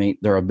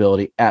overestimate their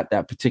ability at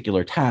that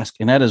particular task.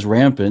 And that is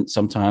rampant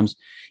sometimes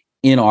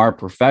in our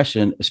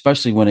profession,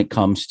 especially when it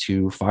comes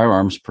to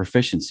firearms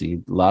proficiency.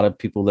 A lot of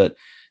people that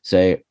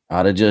say,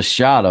 I'd have just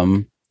shot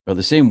them are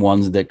the same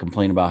ones that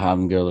complain about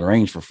having to go to the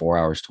range for 4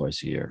 hours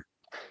twice a year.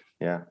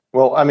 Yeah.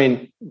 Well, I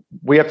mean,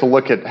 we have to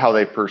look at how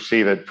they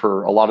perceive it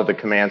for a lot of the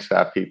command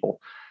staff people.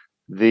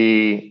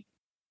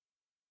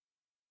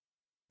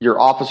 Your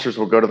officers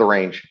will go to the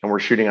range and we're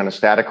shooting on a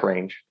static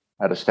range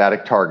at a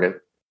static target,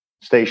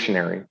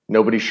 stationary.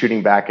 Nobody's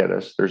shooting back at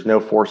us. There's no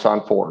force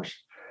on force.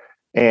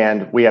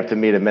 And we have to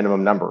meet a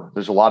minimum number.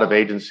 There's a lot of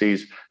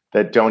agencies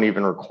that don't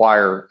even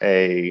require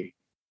a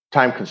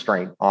time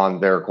constraint on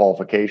their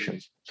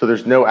qualifications. So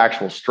there's no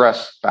actual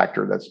stress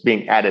factor that's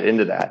being added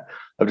into that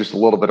of just a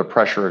little bit of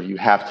pressure of you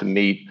have to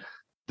meet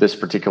this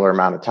particular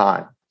amount of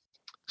time.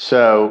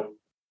 So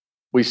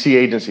we see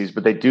agencies,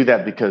 but they do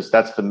that because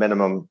that's the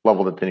minimum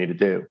level that they need to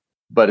do.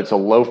 But it's a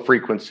low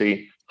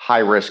frequency, high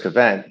risk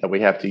event that we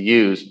have to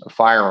use a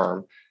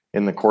firearm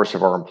in the course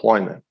of our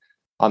employment.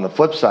 On the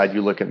flip side,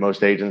 you look at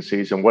most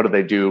agencies and what do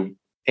they do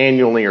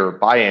annually or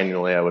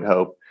biannually, I would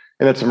hope,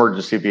 and that's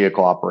emergency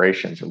vehicle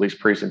operations, at least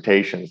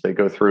presentations. They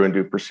go through and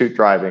do pursuit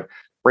driving,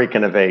 break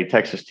and evade,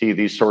 Texas T,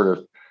 these sort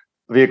of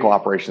vehicle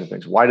operations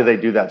things. Why do they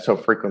do that so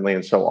frequently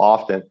and so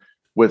often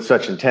with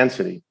such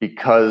intensity?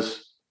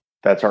 Because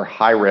that's our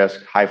high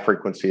risk, high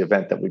frequency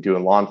event that we do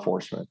in law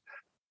enforcement.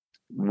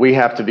 We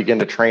have to begin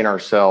to train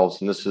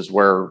ourselves. And this is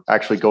where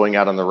actually going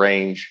out on the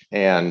range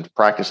and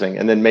practicing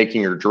and then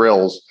making your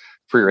drills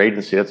for your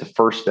agency. That's the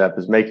first step,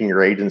 is making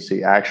your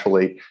agency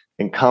actually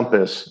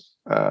encompass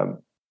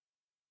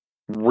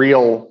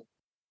real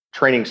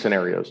training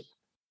scenarios,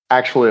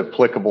 actually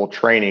applicable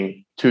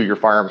training to your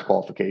firearms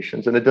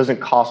qualifications. And it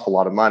doesn't cost a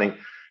lot of money.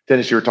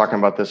 Dennis, you were talking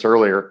about this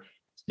earlier.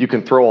 You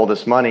can throw all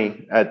this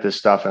money at this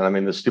stuff. And I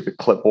mean, the stupid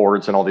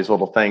clipboards and all these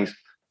little things,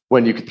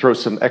 when you could throw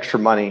some extra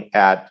money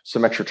at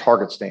some extra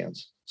target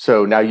stands.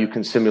 So now you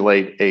can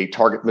simulate a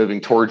target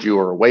moving towards you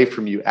or away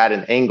from you at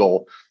an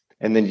angle,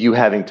 and then you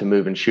having to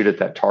move and shoot at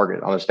that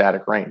target on a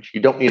static range.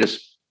 You don't need a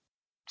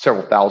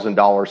several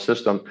 $1,000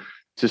 system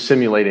to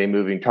simulate a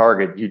moving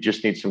target. You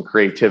just need some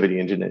creativity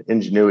and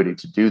ingenuity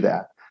to do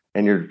that.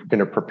 And you're going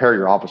to prepare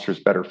your officers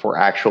better for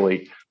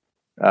actually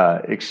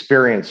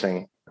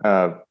experiencing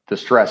the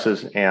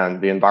stresses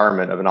and the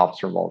environment of an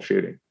officer-involved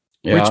shooting.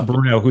 Yeah. Rich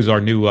Bruno, who's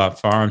our new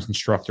firearms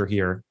instructor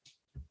here,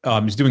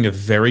 is doing a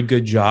very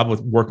good job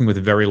with working with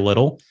very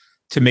little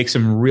to make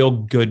some real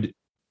good,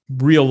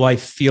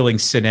 real-life feeling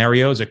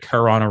scenarios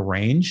occur on a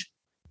range.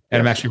 And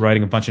I'm actually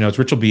writing a bunch of notes.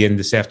 Rich will be in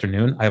this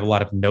afternoon. I have a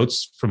lot of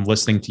notes from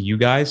listening to you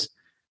guys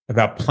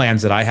about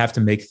plans that I have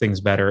to make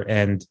things better.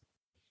 And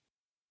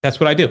that's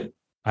what I do.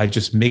 I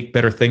just make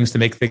better things to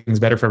make things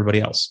better for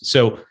everybody else.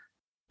 So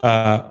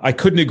I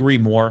couldn't agree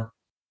more.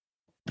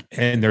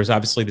 And there's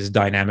obviously this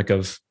dynamic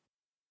of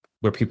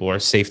where people are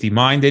safety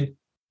minded.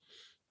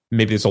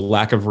 Maybe there's a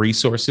lack of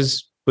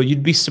resources, but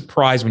you'd be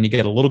surprised when you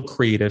get a little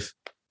creative.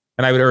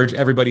 And I would urge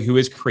everybody who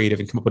is creative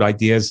and come up with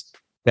ideas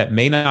that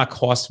may not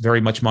cost very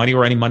much money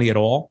or any money at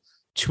all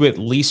to at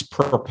least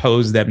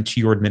propose them to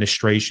your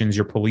administrations,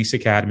 your police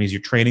academies,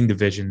 your training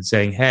divisions,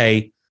 saying,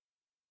 hey,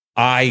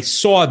 I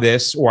saw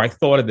this or I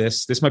thought of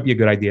this. This might be a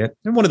good idea.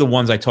 And one of the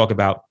ones I talk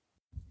about,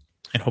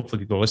 and hopefully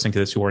people are listening to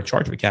this who are in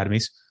charge of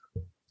academies,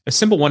 a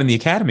simple one in the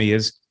academy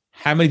is,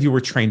 how many of you were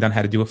trained on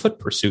how to do a foot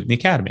pursuit in the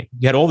academy?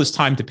 You had all this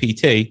time to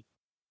PT,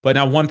 but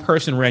now one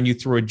person ran you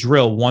through a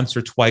drill once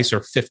or twice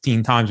or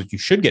 15 times, which you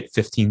should get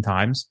 15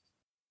 times,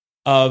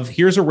 of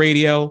here's a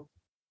radio,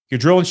 your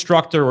drill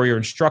instructor or your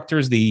instructor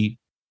is the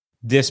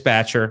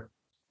dispatcher.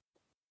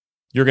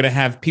 You're going to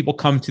have people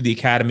come to the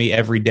academy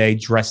every day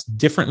dressed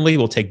differently.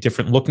 We'll take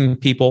different looking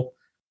people.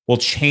 We'll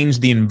change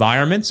the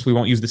environments. We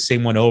won't use the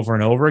same one over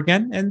and over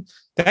again. And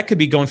that could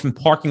be going from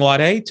parking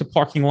lot A to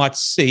parking lot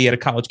C at a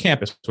college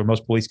campus where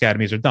most police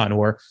academies are done.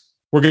 Or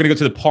we're going to go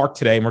to the park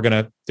today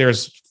and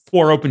there's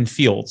 4 open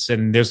fields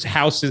and there's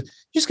houses.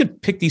 You just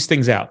could pick these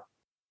things out.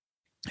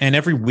 And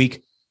every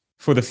week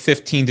for the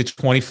 15 to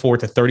 24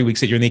 to 30 weeks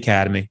that you're in the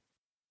academy,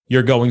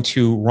 you're going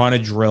to run a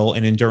drill,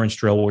 an endurance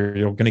drill, where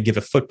you're going to give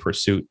a foot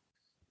pursuit.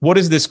 What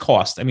does this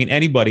cost? I mean,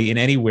 anybody in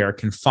anywhere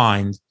can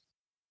find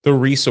the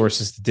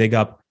resources to dig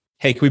up.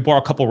 Hey, can we borrow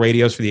a couple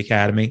radios for the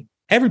academy?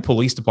 Every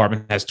police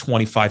department has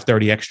 25,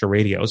 30 extra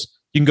radios.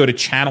 You can go to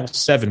channel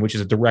 7, which is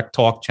a direct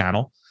talk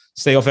channel,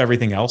 stay off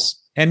everything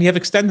else, and you have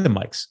extended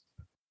mics.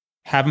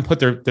 Have them put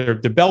their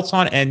belts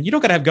on, and you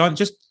don't got to have guns.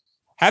 Just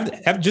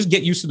Have just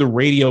get used to the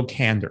radio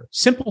candor,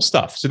 simple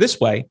stuff. So this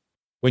way,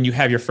 when you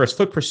have your first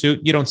foot pursuit,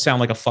 you don't sound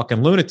like a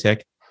fucking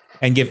lunatic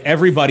and give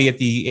everybody at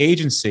the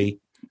agency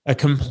a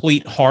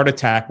complete heart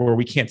attack where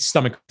we can't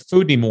stomach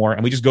food anymore.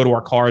 And we just go to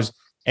our cars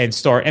and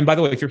start. And by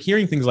the way, if you're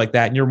hearing things like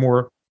that and you're a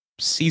more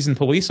seasoned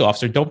police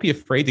officer, don't be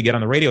afraid to get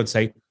on the radio and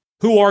say,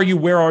 who are you?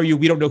 Where are you?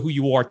 We don't know who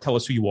you are. Tell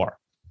us who you are.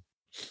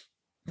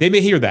 They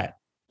may hear that.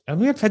 And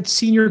we have had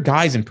senior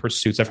guys in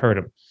pursuits. I've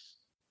heard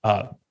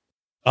them.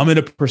 I'm in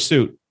a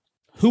pursuit.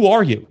 Who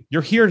are you?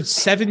 You're here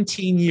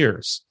 17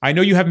 years. I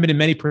know you haven't been in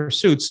many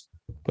pursuits,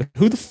 but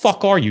who the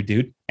fuck are you,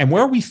 dude? And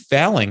where are we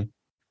failing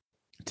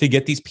to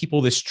get these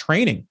people this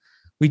training?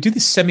 We do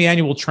this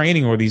semi-annual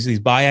training or these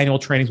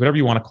biannual trainings, whatever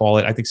you want to call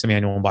it. I think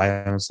semi-annual and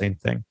biannual is the same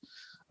thing.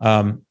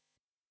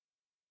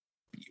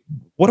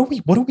 What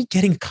are we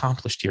getting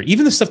accomplished here?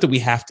 Even the stuff that we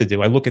have to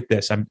do. I look at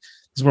this. This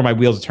is where my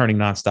wheels are turning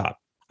nonstop.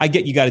 I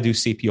get you got to do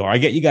CPR. I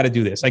get you got to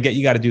do this. I get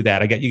you got to do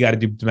that. I get you got to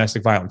do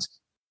domestic violence.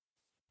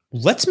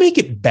 Let's make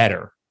it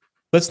better.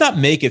 Let's not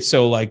make it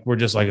so like we're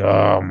just like,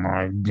 oh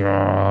my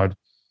God,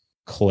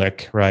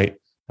 click, right?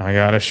 I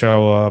got to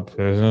show up.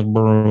 This is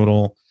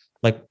brutal.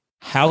 Like,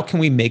 how can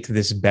we make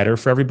this better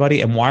for everybody?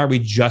 And why are we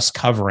just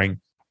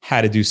covering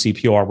how to do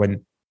CPR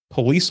when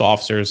police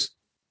officers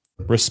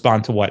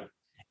respond to what?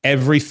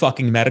 Every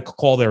fucking medical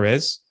call there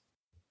is.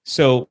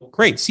 So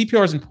great.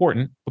 CPR is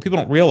important. What people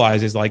don't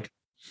realize is like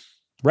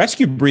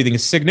rescue breathing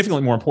is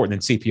significantly more important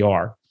than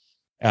CPR.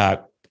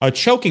 A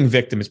choking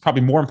victim is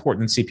probably more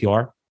important than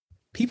CPR.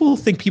 People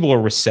think people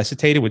are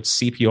resuscitated with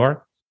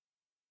CPR.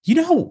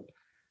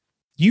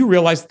 You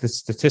realize the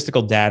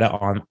statistical data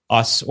on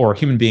us or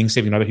human beings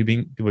saving another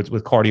human being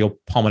with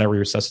cardiopulmonary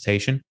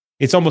resuscitation,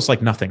 it's almost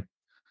like nothing.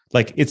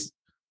 Like it's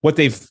what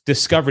they've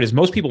discovered is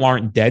most people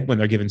aren't dead when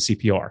they're given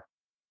CPR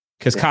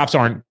because cops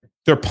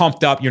they're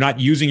pumped up. You're not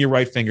using your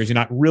right fingers. You're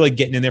not really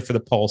getting in there for the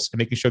pulse and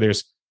making sure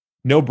there's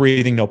no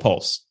breathing, no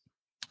pulse.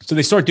 So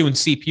they start doing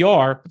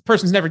CPR. The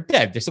person's never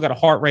dead. They still got a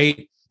heart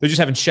rate. They're just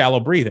having shallow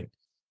breathing.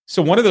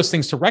 So one of those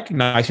things to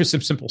recognize, here's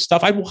some simple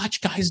stuff. I watch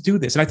guys do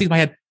this. And I think in my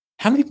head,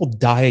 how many people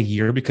die a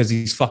year because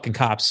these fucking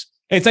cops?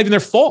 And it's not even their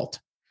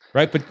fault,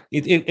 right? But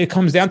it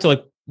comes down to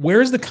like,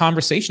 where's the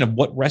conversation of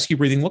what rescue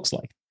breathing looks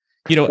like?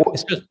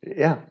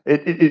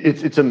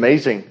 It's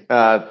amazing.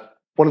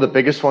 One of the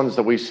biggest ones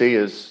that we see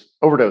is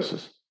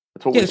overdoses.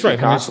 That's what we see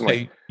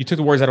constantly. You took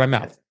the words out of my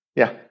mouth.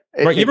 Yeah.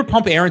 Right. You ever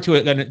pump air into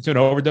an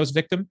overdose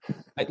victim?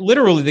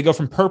 Literally, they go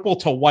from purple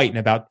to white in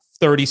about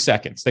 30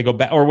 seconds. They go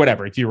back or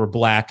whatever. If you were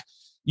black,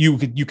 you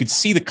could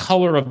see the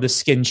color of the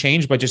skin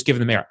change by just giving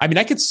them air. I mean,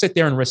 I could sit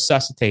there and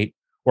resuscitate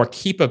or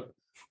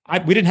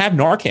we didn't have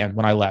Narcan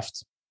when I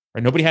left.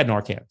 Right? Nobody had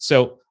Narcan.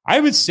 So I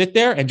would sit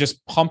there and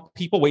just pump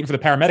people waiting for the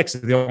paramedics.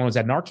 The only ones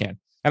that had Narcan.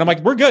 And I'm like,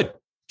 we're good.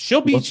 She's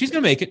going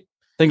to make it.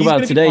 Think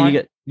about it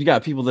today. You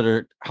got people that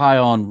are high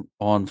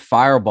on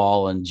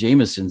Fireball and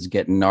Jameson's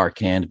getting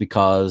Narcan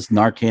because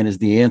Narcan is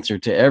the answer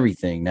to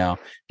everything. Now, if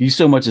you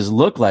so much as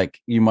look like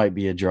you might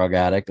be a drug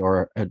addict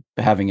or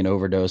having an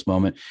overdose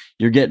moment,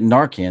 you're getting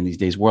Narcan these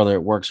days, whether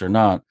it works or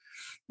not.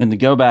 And to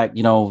go back,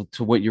 to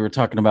what you were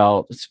talking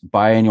about, it's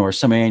biannual or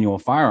semi-annual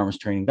firearms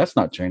training. That's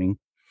not training.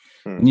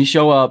 And you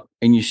show up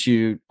and you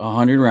shoot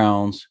 100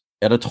 rounds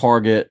at a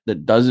target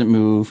that doesn't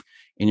move.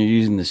 And you're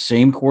using the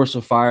same course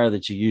of fire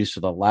that you used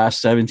for the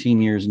last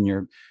 17 years. And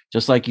you're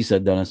just like you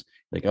said, Dennis,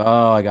 like,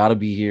 oh, I got to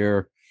be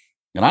here.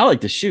 And I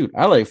like to shoot.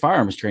 I like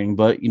firearms training.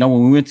 But,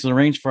 when we went to the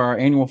range for our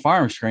annual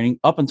firearms training,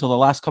 up until the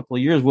last couple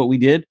of years, what we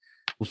did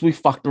was we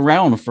fucked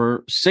around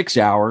for 6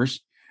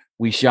 hours.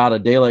 We shot a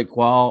daylight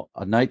qual,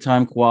 a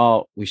nighttime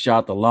qual. We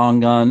shot the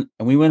long gun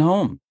and we went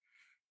home.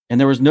 And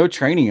there was no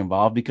training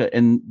involved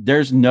and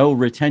there's no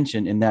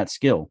retention in that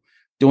skill.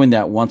 Doing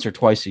that once or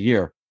twice a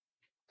year.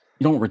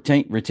 You don't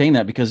retain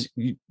that because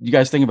you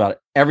guys think about it.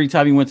 Every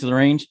time you went to the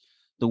range,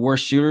 the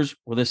worst shooters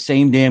were the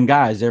same damn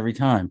guys every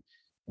time.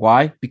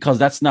 Why? Because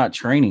that's not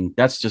training.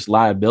 That's just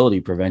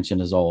liability prevention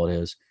is all it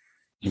is.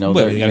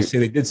 Well, you got to say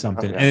they did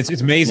something. And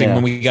it's amazing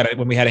when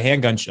we had a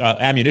handgun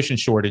ammunition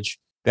shortage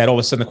that all of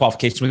a sudden the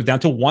qualifications went down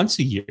to once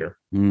a year.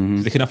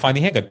 Mm-hmm. They could not find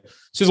the handgun.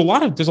 So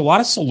there's a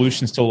lot of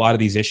solutions to a lot of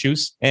these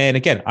issues. And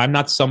again, I'm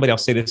not somebody, I'll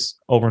say this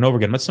over and over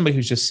again, I'm not somebody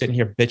who's just sitting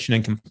here bitching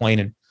and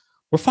complaining.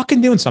 We're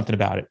fucking doing something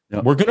about it.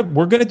 Yep.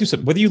 We're gonna do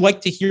something, whether you like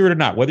to hear it or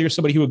not. Whether you're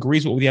somebody who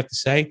agrees with what we have to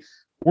say,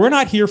 we're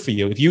not here for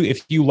you.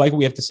 If you like what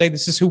we have to say,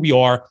 this is who we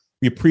are.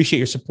 We appreciate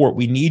your support.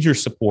 We need your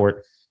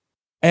support.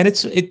 And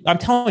I'm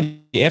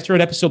telling you, after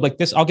an episode like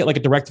this, I'll get like a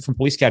director from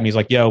Police Academy. He's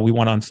like, "Yo, we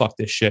want to unfuck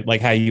this shit. Like,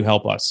 how you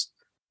help us?"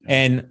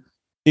 And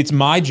it's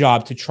my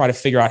job to try to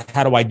figure out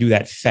how do I do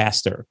that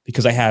faster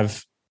because I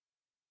have.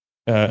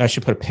 I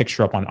should put a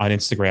picture up on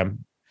Instagram.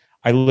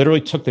 I literally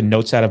took the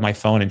notes out of my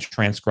phone and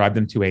transcribed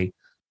them to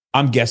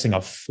I'm guessing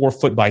a 4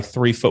 foot by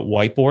 3 foot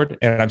whiteboard,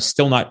 and I'm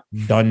still not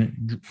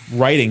done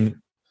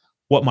writing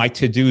what my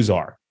to-dos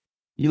are.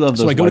 You love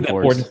those so I go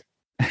whiteboards. To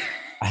that board.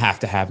 I have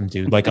to have them,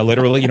 dude. Like I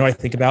literally, what I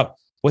think about?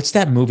 What's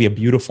that movie, A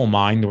Beautiful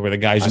Mind, where the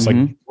guy's just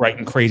like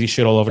writing crazy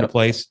shit all over the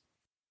place?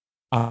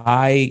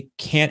 I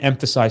can't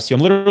emphasize to you.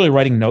 I'm literally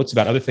writing notes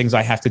about other things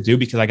I have to do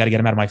because I got to get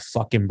them out of my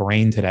fucking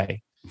brain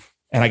today.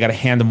 And I got to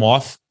hand them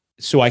off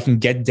so I can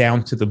get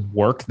down to the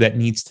work that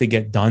needs to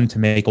get done to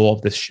make all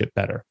of this shit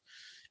better.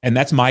 And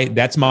that's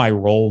my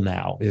role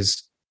now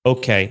is,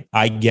 okay,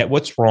 I get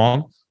what's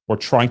wrong. We're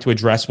trying to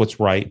address what's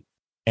right.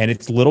 And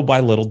it's little by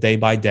little, day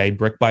by day,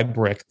 brick by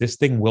brick, this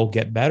thing will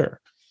get better.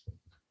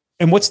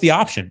 And what's the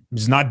option?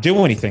 Is not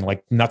do anything.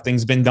 Like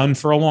nothing's been done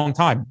for a long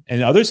time.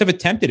 And others have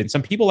attempted it.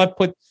 Some people have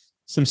put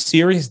some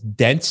serious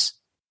dents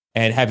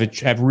and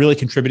have really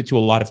contributed to a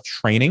lot of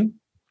training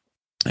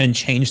and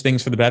changed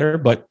things for the better.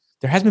 But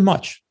there hasn't been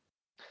much.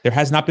 There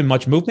has not been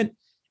much movement.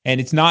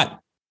 And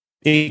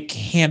it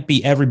can't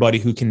be everybody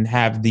who can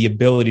have the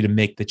ability to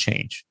make the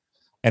change.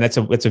 And it's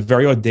a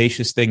very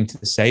audacious thing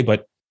to say.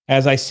 But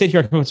as I sit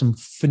here with some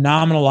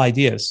phenomenal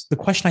ideas, the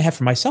question I have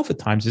for myself at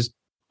times is,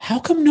 how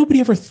come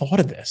nobody ever thought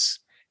of this?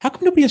 How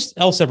come nobody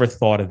else ever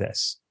thought of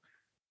this?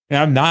 And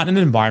I'm not in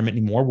an environment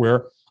anymore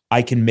where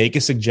I can make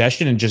a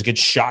suggestion and just get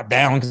shot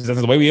down because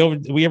that's the way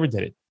we ever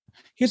did it.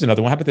 Here's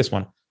another one. How about this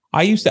one?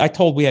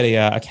 We had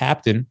a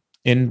captain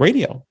in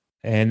radio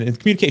and in the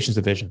communications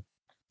division,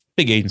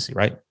 big agency,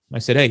 right? I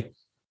said, hey,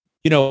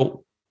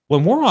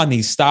 when we're on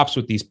these stops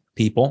with these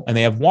people and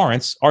they have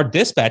warrants, our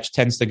dispatch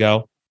tends to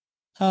go,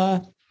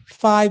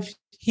 5.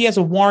 He has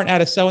a warrant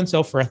out of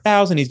so-and-so for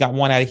 1,000. He's got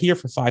one out of here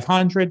for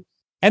 500.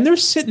 And they're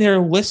sitting there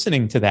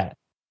listening to that.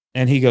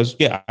 And he goes,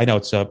 yeah, I know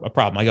it's a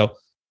problem. I go,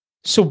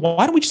 so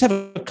why don't we just have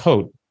a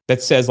code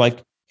that says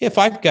like, if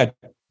I've got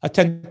a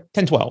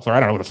 1012, or I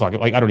don't know what the fuck,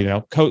 like, I don't even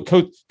know,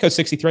 code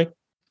 63. All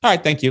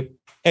right, thank you.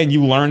 And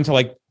you learn to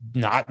like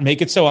not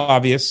make it so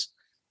obvious.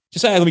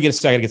 Just let me get a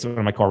second to get something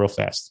in my car real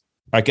fast.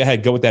 All right, go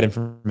ahead, go with that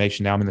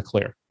information. Now I'm in the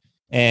clear.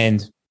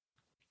 And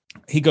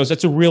he goes,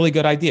 that's a really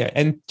good idea.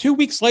 And 2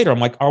 weeks later, I'm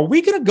like, are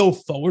we going to go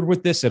forward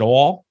with this at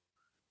all?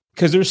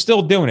 Because they're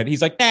still doing it.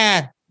 He's like,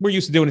 nah, we're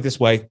used to doing it this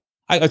way.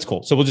 That's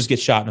cool. So we'll just get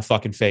shot in the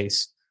fucking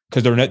face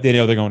because they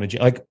know they're going to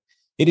jail. Like,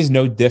 it is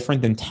no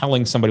different than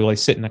telling somebody while they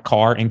sit in a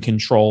car in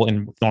control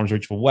and with arms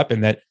reachable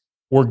weapon that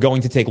we're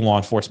going to take law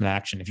enforcement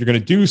action. If you're going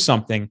to do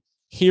something,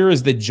 here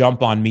is the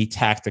jump on me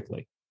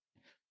tactically.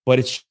 But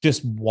it's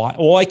just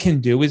all I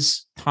can do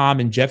is, Tom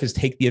and Jeff, is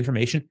take the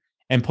information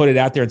and put it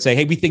out there and say,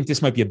 hey, we think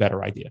this might be a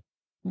better idea.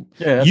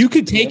 Yeah, you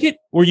could take it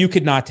or you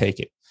could not take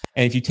it.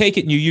 And if you take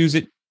it and you use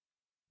it,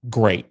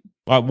 great.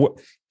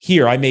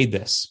 Here, I made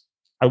this.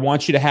 I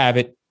want you to have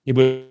it. It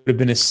would have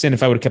been a sin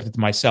if I would have kept it to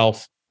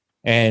myself.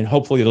 And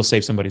hopefully it'll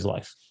save somebody's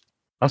life.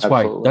 That's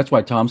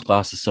why Tom's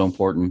class is so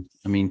important.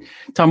 I mean,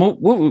 Tom,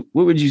 what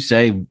would you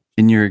say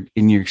in your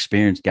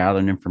experience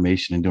gathering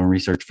information and doing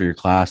research for your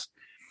class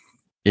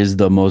is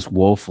the most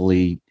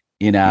woefully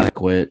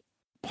inadequate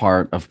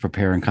part of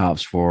preparing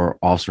cops for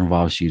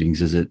officer-involved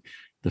shootings? Is it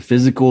the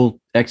physical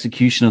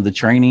execution of the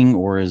training,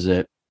 or is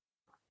it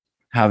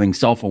having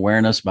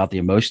self-awareness about the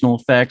emotional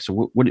effects?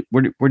 Or where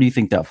do you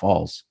think that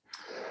falls?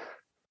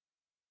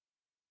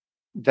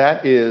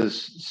 That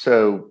is,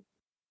 so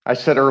I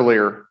said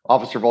earlier,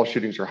 officer-involved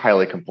shootings are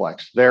highly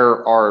complex.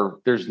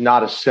 There's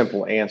not a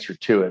simple answer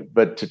to it,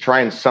 but to try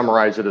and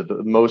summarize it as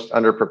the most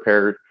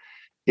underprepared,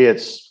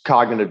 it's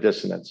cognitive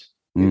dissonance.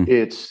 That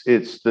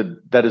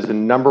is the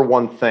number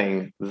one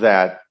thing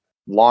that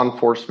law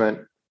enforcement,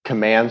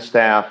 command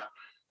staff,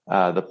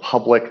 the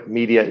public,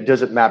 media, it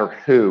doesn't matter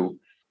who.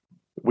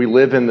 We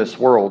live in this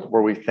world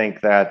where we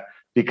think that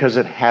because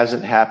it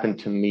hasn't happened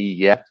to me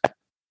yet,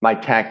 my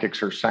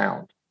tactics are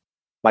sound.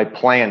 My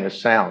plan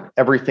is sound.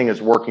 Everything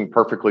is working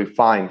perfectly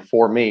fine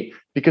for me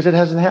because it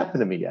hasn't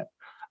happened to me yet.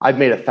 I've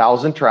made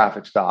 1,000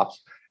 traffic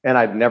stops and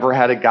I've never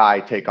had a guy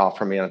take off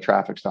from me on a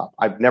traffic stop.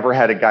 I've never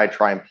had a guy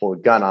try and pull a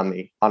gun on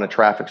me on a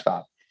traffic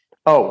stop.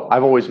 Oh,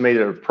 I've always made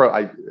it a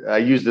pro. I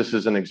use this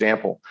as an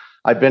example.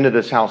 I've been to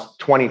this house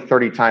 20,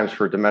 30 times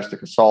for a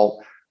domestic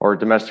assault or a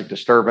domestic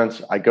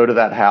disturbance. I go to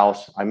that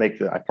house. I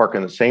park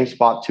in the same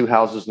spot, 2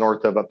 houses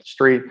north of up the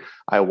street.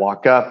 I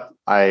walk up.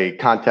 I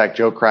contact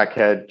Joe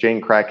Crackhead,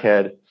 Jane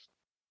Crackhead,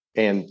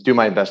 and do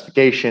my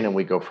investigation. And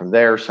we go from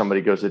there.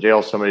 Somebody goes to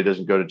jail. Somebody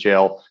doesn't go to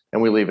jail.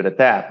 And we leave it at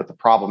that. But the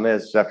problem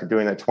is after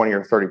doing that 20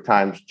 or 30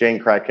 times, Jane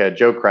Crackhead,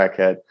 Joe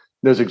Crackhead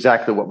knows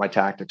exactly what my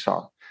tactics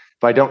are.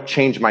 If I don't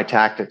change my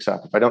tactics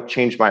up, if I don't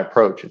change my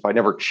approach, if I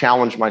never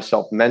challenge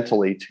myself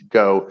mentally to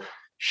go,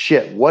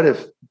 shit, what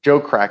if Joe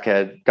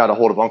Crackhead got a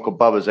hold of Uncle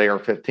Bubba's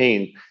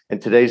AR-15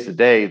 and today's the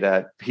day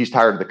that he's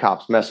tired of the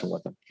cops messing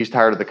with him. He's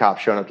tired of the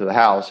cops showing up to the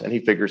house and he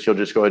figures he'll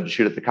just go ahead and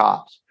shoot at the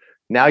cops.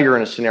 Now you're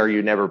in a scenario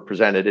you never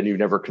presented and you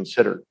never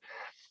considered.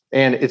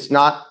 And it's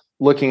not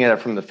looking at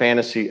it from the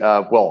fantasy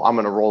of, well, I'm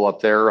going to roll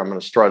up there, I'm going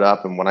to strut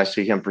up, and when I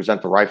see him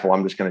present the rifle,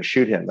 I'm just going to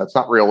shoot him. That's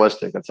not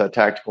realistic. That's that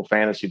tactical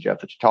fantasy, Jeff,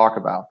 that you talk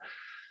about.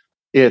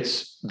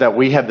 It's that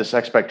we have this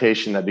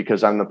expectation that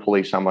because I'm the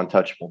police, I'm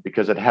untouchable.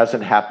 Because it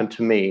hasn't happened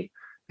to me,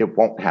 it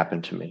won't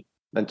happen to me.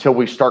 Until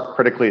we start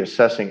critically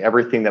assessing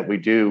everything that we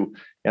do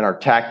in our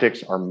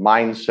tactics, our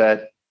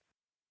mindset,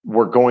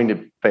 we're going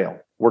to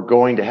fail. We're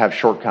going to have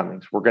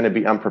shortcomings. We're going to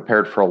be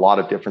unprepared for a lot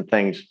of different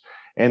things.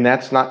 And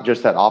that's not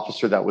just that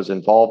officer that was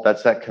involved.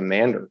 That's that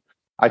commander.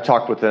 I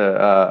talked with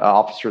a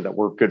officer that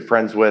we're good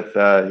friends with.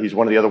 He's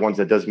one of the other ones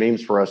that does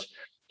memes for us.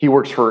 He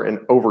works for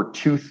an over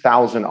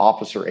 2,000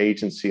 officer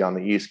agency on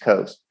the East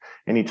Coast.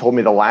 And he told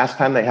me the last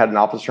time they had an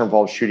officer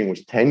involved shooting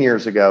was 10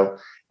 years ago,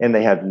 and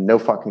they have no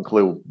fucking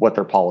clue what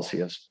their policy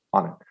is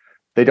on it.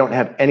 They don't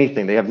have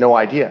anything. They have no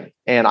idea.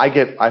 And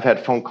I've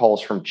had phone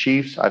calls from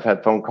chiefs. I've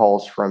had phone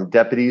calls from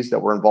deputies that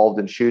were involved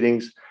in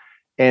shootings.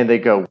 And they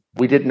go,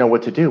 we didn't know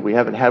what to do. We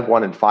haven't had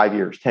one in 5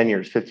 years, 10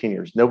 years, 15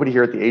 years. Nobody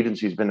here at the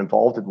agency has been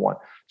involved in one.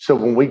 So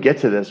when we get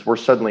to this, we're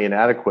suddenly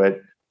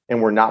inadequate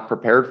and we're not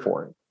prepared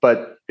for it.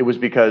 But it was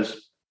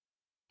because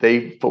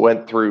they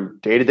went through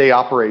day-to-day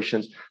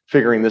operations,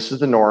 figuring this is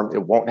the norm.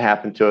 It won't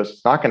happen to us.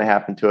 It's not going to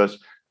happen to us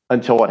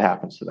until it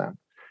happens to them.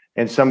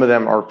 And some of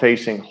them are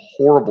facing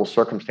horrible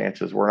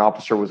circumstances where an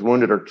officer was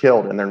wounded or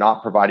killed, and they're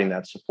not providing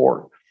that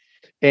support.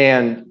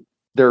 And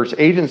there's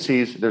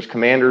agencies, there's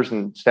commanders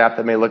and staff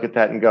that may look at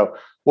that and go,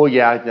 well,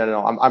 yeah,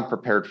 no, I'm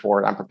prepared for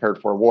it. I'm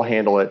prepared for it. We'll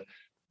handle it.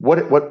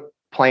 What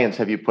plans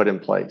have you put in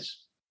place?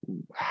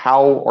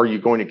 How are you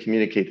going to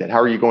communicate that?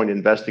 How are you going to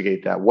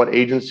investigate that? What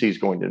agency is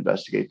going to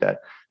investigate that?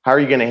 How are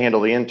you going to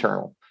handle the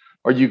internal?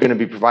 Are you going to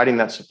be providing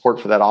that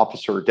support for that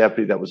officer or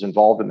deputy that was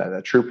involved in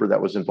that trooper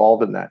that was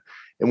involved in that?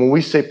 And when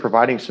we say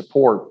providing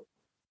support,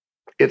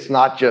 it's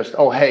not just,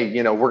 oh, hey,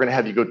 we're going to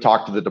have you go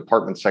talk to the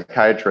department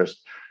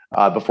psychiatrist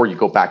before you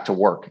go back to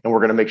work, and we're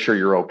going to make sure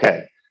you're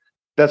okay.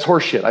 That's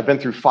horseshit. I've been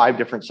through 5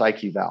 different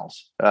psyche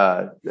valves.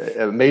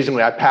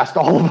 Amazingly, I passed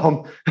all of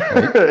them,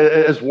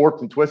 as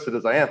warped and twisted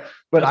as I am.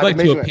 But I'd like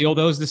to appeal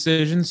those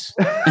decisions.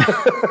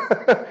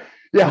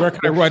 Yeah. Where can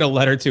I write a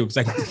letter to? Because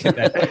I can get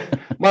that.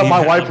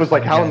 my wife was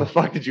like, how in the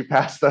fuck did you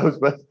pass those?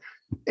 But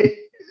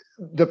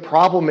the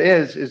problem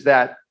is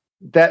that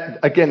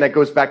again, that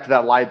goes back to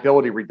that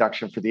liability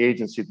reduction for the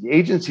agency. The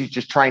agency is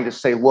just trying to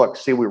say, look,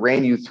 see, we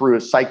ran you through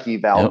a psyche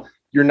valve. Yep.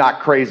 You're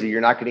not crazy.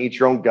 You're not going to eat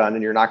your own gun,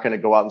 and you're not going to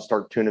go out and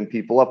start tuning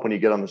people up when you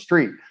get on the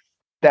street.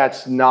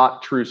 That's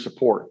not true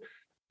support.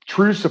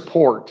 True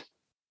support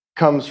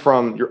comes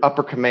from your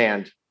upper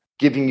command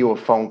giving you a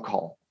phone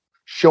call,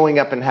 showing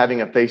up and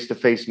having a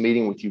face-to-face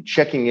meeting with you,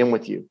 checking in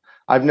with you.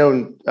 I've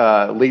known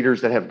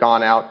leaders that have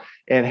gone out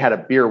and had a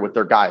beer with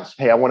their guys.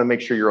 Hey, I want to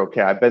make sure you're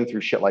okay. I've been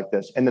through shit like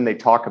this. And then they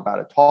talk about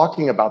it.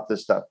 Talking about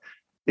this stuff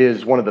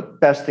is one of the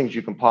best things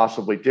you can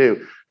possibly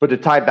do. But to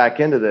tie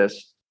back into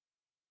this,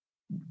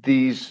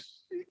 the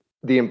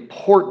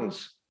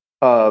importance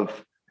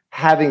of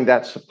having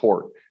that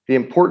support, the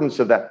importance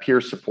of that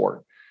peer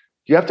support.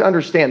 You have to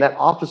understand that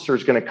officer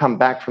is going to come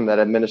back from that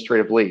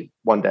administrative leave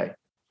one day,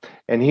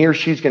 and he or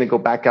she's going to go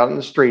back out in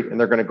the street, and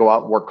they're going to go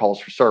out and work calls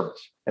for service,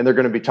 and they're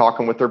going to be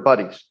talking with their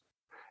buddies,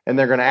 and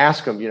they're going to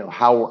ask them,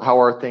 how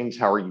are things?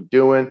 How are you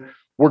doing?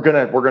 We're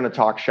going to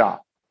talk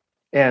shop.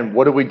 And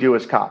what do we do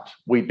as cops?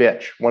 We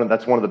bitch.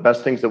 That's one of the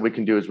best things that we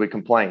can do is we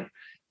complain.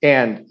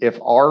 And if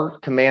our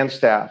command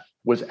staff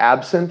was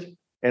absent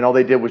and all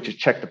they did was just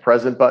check the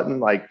present button,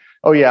 like,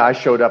 oh yeah, I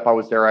showed up, I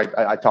was there,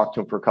 I talked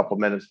to him for a couple of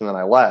minutes and then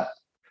I left,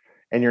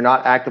 and you're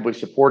not actively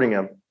supporting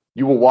him,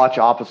 you will watch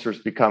officers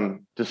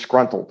become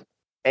disgruntled,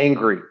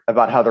 angry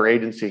about how their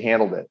agency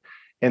handled it.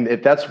 And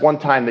if that's one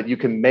time that you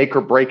can make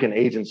or break an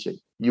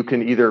agency, you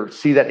can either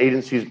see that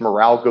agency's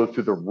morale go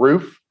through the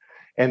roof,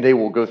 and they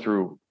will go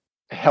through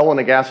hell in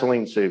a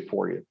gasoline sieve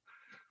for you.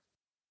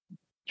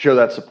 Show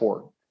that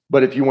support.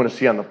 But if you want to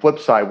see on the flip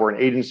side where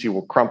an agency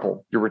will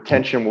crumple, your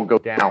retention will go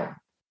down.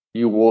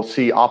 You will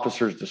see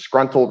officers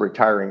disgruntled,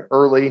 retiring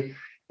early,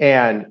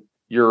 and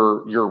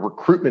your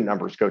recruitment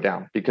numbers go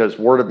down, because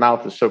word of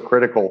mouth is so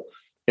critical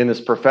in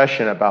this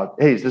profession about,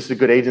 hey, is this a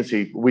good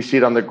agency? We see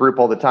it on the group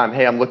all the time.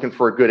 Hey, I'm looking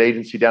for a good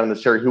agency down in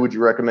this area. Who would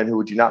you recommend? Who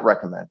would you not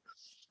recommend?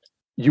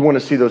 You want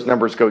to see those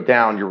numbers go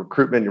down, your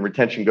recruitment, your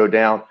retention go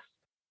down.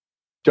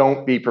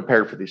 Don't be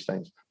prepared for these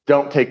things.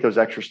 Don't take those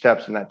extra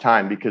steps in that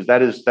time, because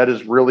that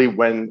is really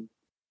when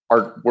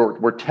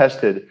we're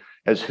tested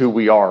as who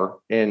we are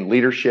in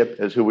leadership,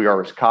 as who we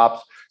are as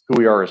cops, who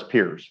we are as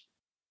peers.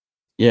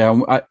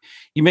 Yeah,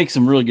 you make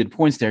some really good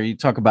points there. You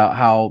talk about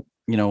how,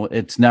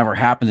 it's never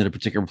happened at a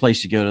particular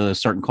place. You go to a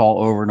certain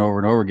call over and over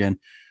and over again.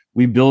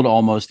 We build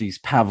almost these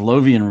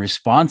Pavlovian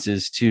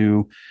responses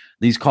to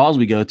these calls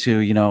we go to.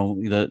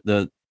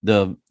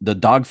 The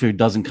dog food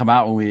doesn't come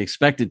out when we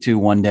expect it to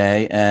one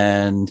day,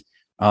 and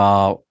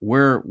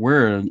we're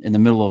in the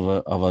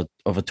middle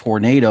of a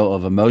tornado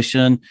of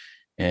emotion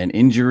and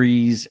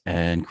injuries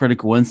and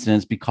critical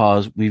incidents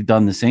because we've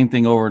done the same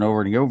thing over and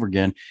over and over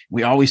again.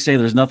 We always say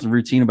there's nothing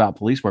routine about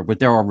police work, but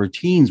there are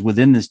routines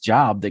within this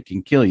job that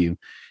can kill you,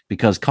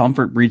 because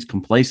comfort breeds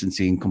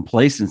complacency, and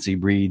complacency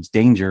breeds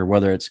danger,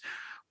 whether it's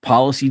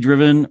policy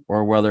driven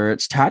or whether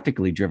it's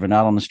tactically driven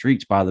out on the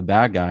streets by the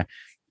bad guy.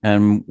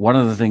 And one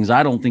of the things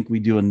I don't think we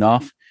do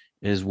enough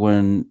is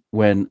when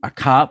a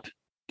cop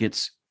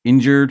gets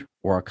injured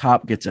or a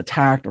cop gets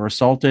attacked or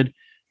assaulted,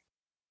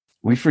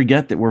 we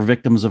forget that we're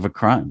victims of a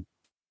crime.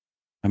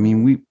 I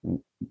mean,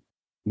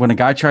 when a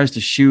guy tries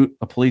to shoot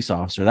a police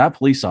officer, that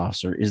police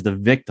officer is the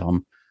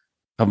victim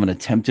of an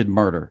attempted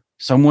murder.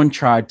 Someone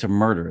tried to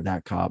murder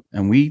that cop,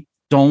 and we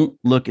don't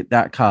look at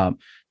that cop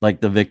like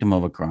the victim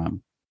of a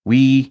crime.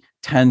 we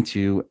tend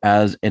to,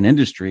 as an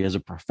industry, as a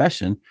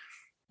profession,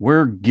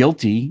 we're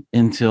guilty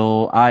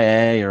until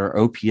IA or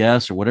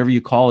OPS or whatever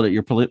you call it at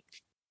your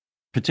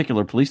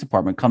particular police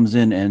department comes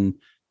in and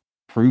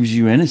proves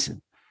you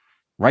innocent.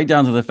 Right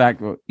down to the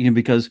fact,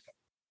 because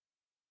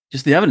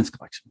just the evidence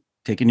collection,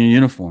 taking your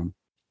uniform,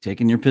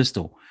 taking your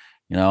pistol,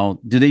 do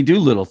they do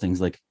little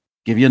things like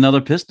give you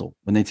another pistol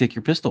when they take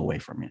your pistol away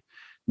from you?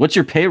 What's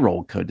your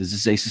payroll code? Does it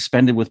say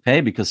suspended with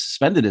pay? Because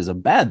suspended is a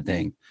bad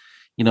thing.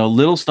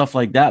 Little stuff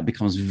like that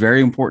becomes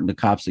very important to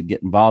cops that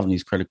get involved in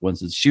these critical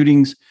incidents,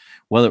 shootings,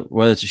 whether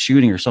it's a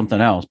shooting or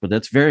something else. But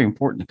that's very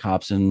important to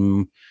cops.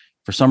 And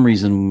for some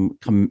reason,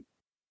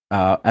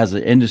 as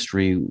an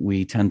industry,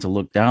 we tend to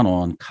look down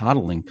on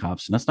coddling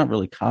cops. And that's not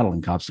really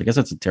coddling cops. I guess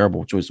that's a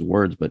terrible choice of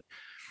words, but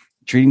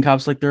treating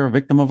cops like they're a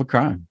victim of a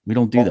crime. We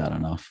don't do that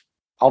enough.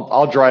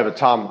 I'll drive a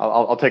Tom.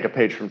 I'll take a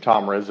page from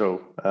Tom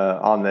Rizzo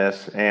on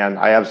this, and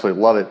I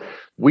absolutely love it.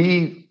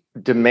 We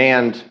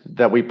demand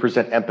that we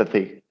present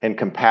empathy and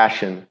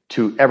compassion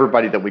to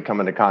everybody that we come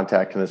into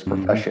contact in this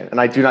profession,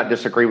 and I do not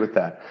disagree with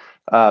that.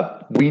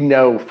 We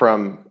know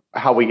from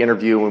how we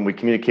interview and we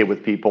communicate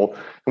with people,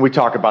 and we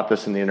talk about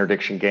this in the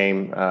interdiction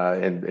game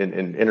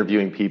in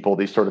interviewing people,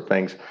 these sort of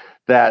things,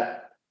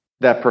 that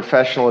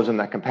professionalism,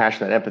 that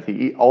compassion, that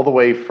empathy, all the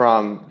way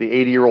from the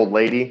 80-year-old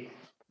lady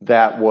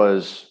that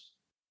was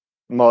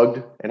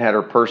mugged and had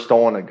her purse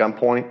stolen at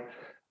gunpoint,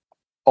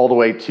 all the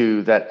way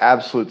to that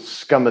absolute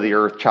scum of the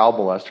earth child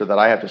molester that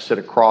I have to sit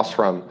across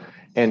from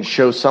and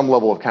show some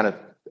level of kind of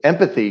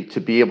empathy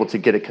to be able to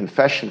get a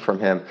confession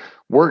from him.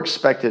 We're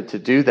expected to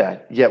do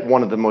that. Yet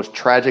one of the most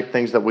tragic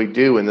things that we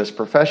do in this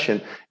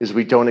profession is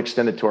we don't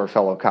extend it to our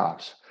fellow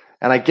cops.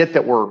 And I get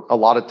that we're a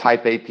lot of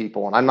type A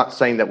people, and I'm not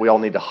saying that we all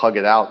need to hug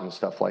it out and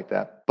stuff like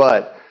that.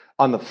 But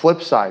on the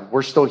flip side,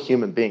 we're still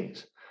human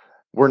beings.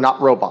 We're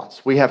not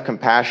robots. We have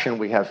compassion,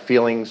 we have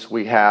feelings,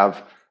 we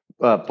have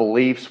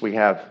beliefs, we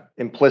have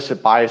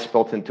implicit bias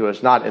built into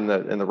us, not in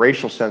the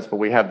racial sense, but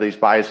we have these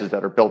biases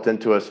that are built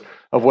into us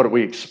of what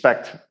we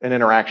expect an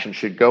interaction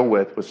should go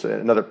with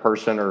another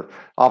person or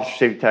officer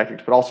safety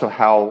tactics, but also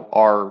how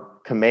our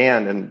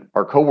command and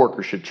our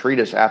coworkers should treat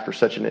us after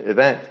such an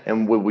event.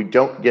 And when we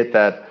don't get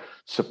that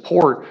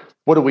support,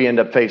 what do we end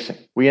up facing?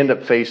 We end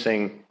up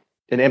facing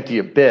an empty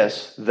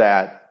abyss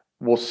that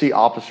we'll see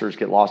officers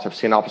get lost. I've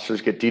seen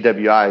officers get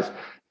DWIs.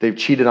 They've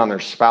cheated on their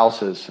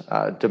spouses,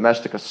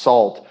 domestic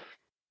assault.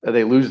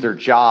 They lose their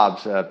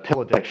jobs,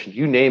 pill addiction,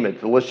 you name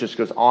it. The list just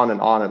goes on and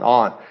on and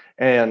on.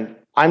 And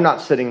I'm not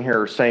sitting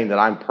here saying that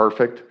I'm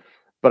perfect,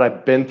 but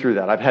I've been through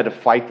that. I've had to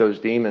fight those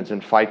demons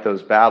and fight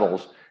those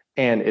battles.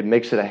 And it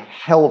makes it a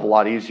hell of a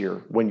lot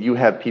easier when you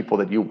have people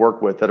that you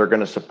work with that are going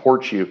to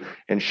support you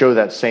and show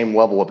that same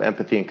level of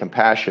empathy and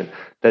compassion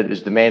that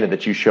is demanded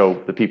that you show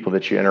the people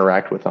that you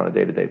interact with on a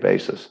day-to-day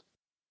basis.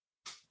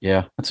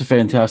 Yeah, that's a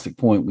fantastic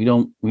point. We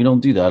don't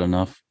do that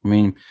enough. I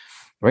mean,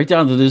 right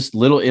down to this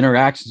little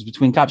interactions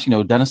between cops.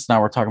 Dennis and I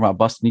were talking about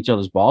busting each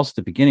other's balls at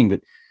the beginning,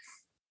 but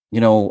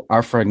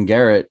our friend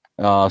Garrett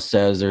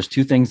says there's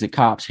two things that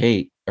cops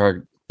hate,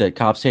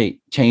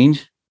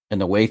 change and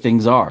the way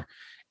things are.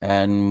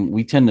 And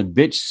we tend to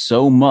bitch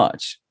so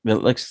much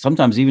that, like,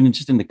 sometimes even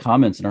just in the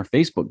comments in our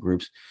Facebook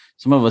groups,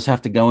 some of us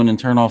have to go in and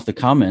turn off the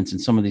comments in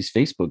some of these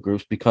Facebook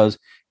groups because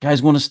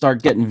guys want to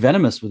start getting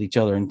venomous with each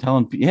other and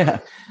telling,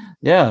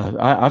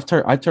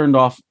 I turned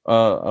off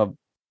a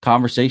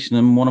conversation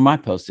in one of my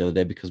posts the other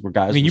day because we're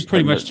guys. I mean, you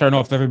pretty much turn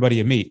off everybody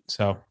you meet.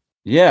 So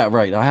yeah,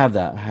 right. I have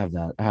that.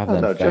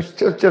 No,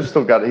 Jeff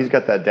still got it. He's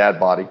got that dad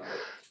body.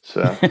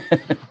 So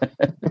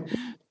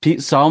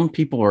some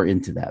people are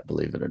into that,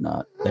 believe it or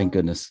not. Thank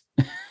goodness.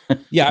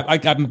 Yeah,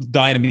 I'm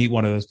dying to meet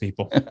one of those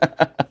people.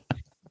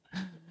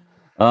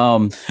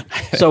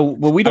 So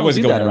we don't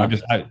do that.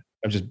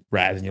 I'm just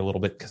razzing you a little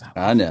bit because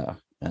I know.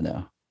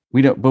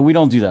 We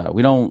don't do that.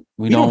 We don't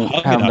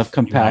have enough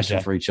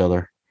compassion for each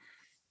other.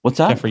 What's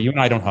that? Jeffrey, you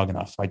and I don't hug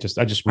enough. I just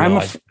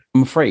realized.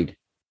 I'm afraid,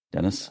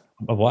 Dennis.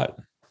 Of what?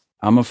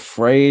 I'm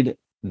afraid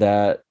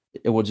that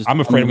it will just. I'm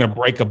afraid I'm going to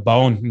break a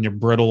bone in your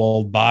brittle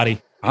old body.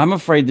 I'm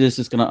afraid this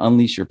is going to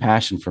unleash your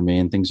passion for me,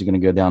 and things are going to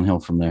go downhill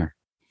from there.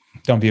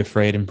 Don't be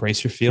afraid.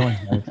 Embrace your feeling,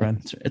 my friend.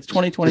 It's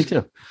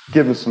 2022.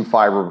 Give him some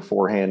fiber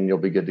beforehand, and you'll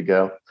be good to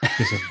go.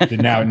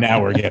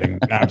 Now we're getting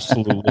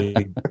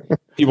absolutely.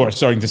 People are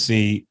starting to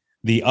see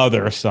the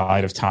other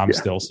side of Tom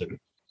Stilson.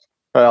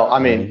 Well, I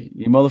mean,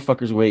 you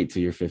motherfuckers wait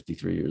till you're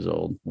 53 years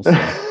old. We'll see.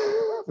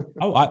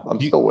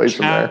 I'm still way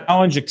from there.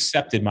 Challenge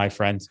accepted, my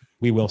friend.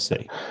 We will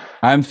see.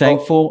 I'm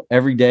thankful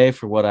every day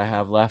for what I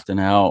have left and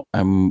how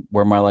I'm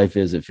where my life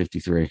is at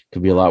 53.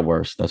 Could be a lot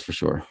worse, that's for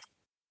sure.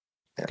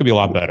 Could be a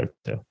lot better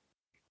too.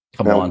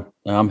 Come on,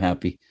 I'm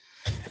happy.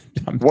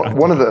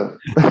 One of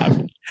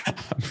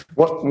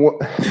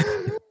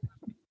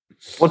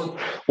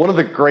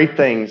the great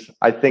things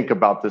I think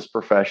about this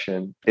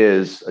profession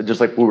is,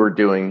 just like we were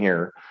doing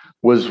here,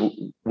 was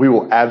we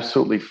will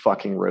absolutely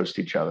fucking roast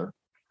each other.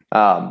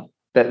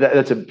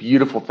 That's a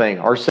beautiful thing.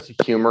 Our sense of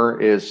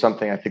humor is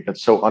something I think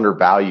that's so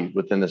undervalued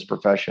within this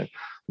profession.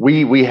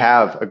 We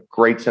have a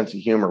great sense of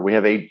humor. We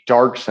have a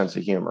dark sense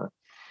of humor.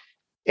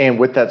 And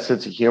with that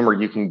sense of humor,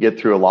 you can get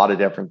through a lot of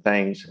different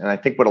things. And I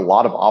think what a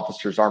lot of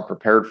officers aren't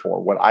prepared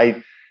for,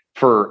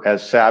 for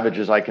as savage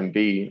as I can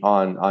be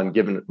on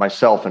giving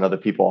myself and other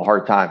people a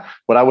hard time,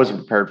 what I wasn't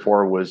prepared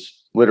for was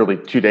literally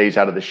 2 days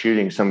out of the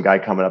shooting, some guy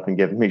coming up and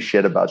giving me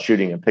shit about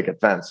shooting a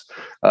picket fence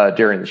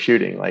during the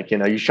shooting. Like,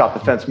 you shot the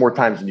fence more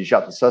times than you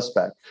shot the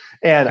suspect.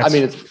 And I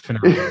mean,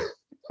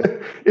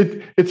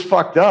 it's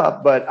fucked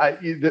up, but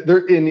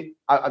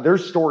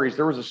there's stories.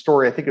 There was a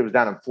story, I think it was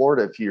down in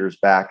Florida a few years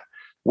back,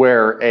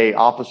 where a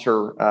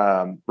officer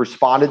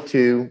responded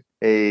to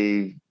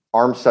a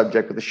armed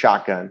subject with a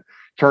shotgun.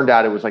 Turned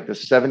out it was like the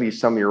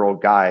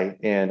 70-some-year-old guy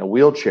in a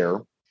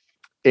wheelchair.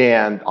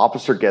 And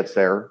officer gets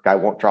there. Guy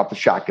won't drop the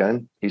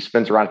shotgun. He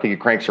spins around. I think he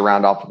cranks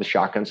around off of the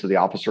shotgun. So the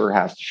officer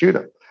has to shoot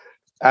him.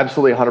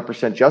 Absolutely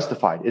 100%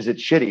 justified. Is it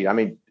shitty? I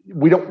mean,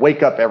 we don't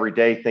wake up every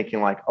day thinking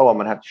like, oh, I'm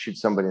going to have to shoot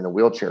somebody in a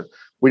wheelchair.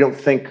 We don't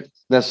think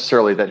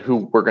necessarily that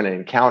who we're going to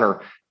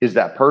encounter is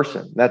that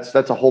person. That's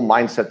a whole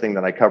mindset thing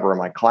that I cover in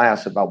my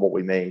class about what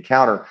we may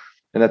encounter.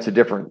 And that's a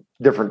different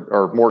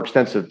or more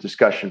extensive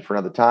discussion for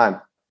another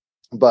time.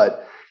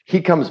 But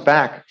he comes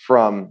back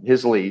from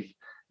his leave,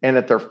 and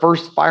at their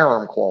first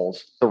firearm quals,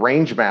 the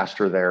range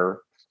master there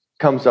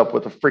comes up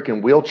with a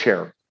freaking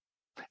wheelchair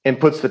and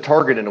puts the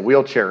target in a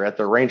wheelchair at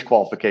their range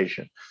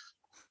qualification.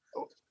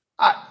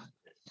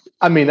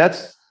 I mean,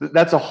 that's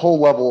a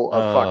whole level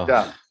of fucked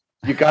up.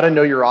 You got to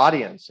know your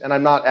audience. And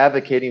I'm not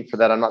advocating for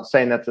that. I'm not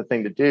saying that's the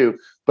thing to do.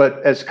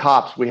 But as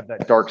cops, we have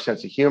that dark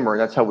sense of humor,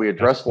 and that's how we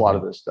address a lot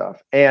of this stuff.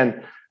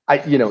 And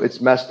it's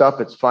messed up.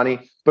 It's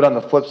funny. But on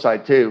the flip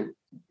side, too,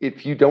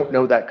 if you don't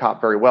know that cop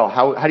very well,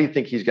 how do you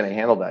think he's going to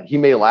handle that? He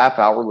may laugh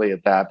outwardly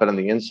at that, but on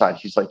the inside,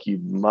 he's like, you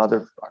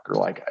motherfucker.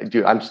 Like,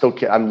 dude,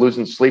 I'm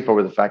losing sleep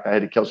over the fact I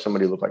had to kill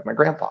somebody who looked like my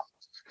grandpa.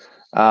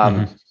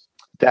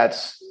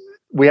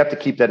 We have to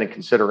keep that in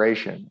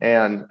consideration.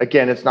 And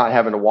again, it's not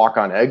having to walk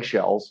on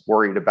eggshells,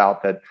 worried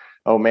about that.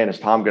 Oh man, is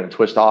Tom going to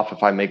twist off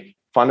if I make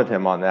fun of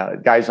him on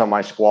that? Guys on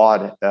my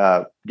squad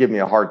give me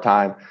a hard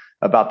time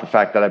about the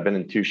fact that I've been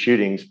in 2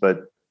 shootings,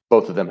 but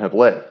both of them have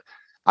lived.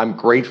 I'm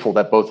grateful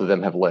that both of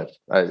them have lived.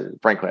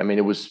 Frankly, I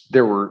mean,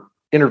 there were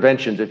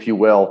interventions, if you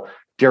will,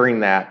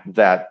 during that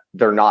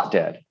they're not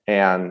dead.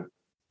 And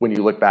when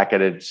you look back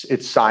at it,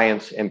 it's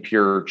science and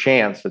pure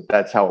chance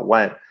that's how it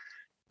went.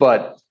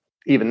 But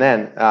even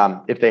then,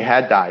 if they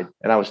had died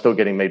and I was still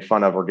getting made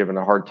fun of or given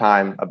a hard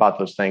time about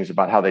those things,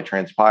 about how they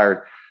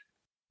transpired,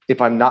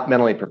 if I'm not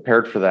mentally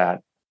prepared for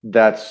that,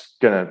 that's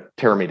going to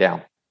tear me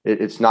down.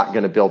 It's not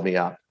going to build me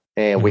up.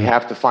 And we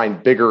have to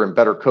find bigger and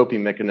better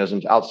coping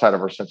mechanisms outside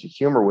of our sense of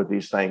humor with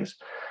these things.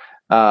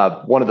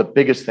 One of the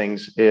biggest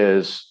things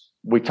is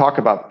we talk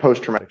about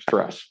post-traumatic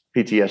stress,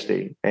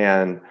 PTSD,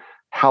 and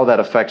how that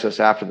affects us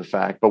after the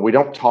fact, but we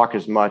don't talk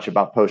as much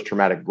about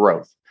post-traumatic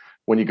growth.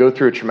 When you go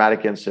through a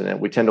traumatic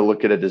incident, we tend to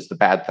look at it as the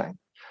bad thing.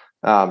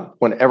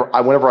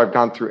 Whenever I've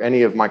gone through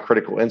any of my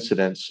critical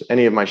incidents,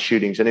 any of my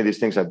shootings, any of these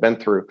things I've been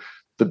through,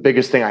 the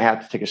biggest thing I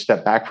have to take a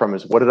step back from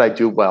is what did I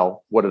do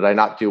well? What did I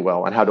not do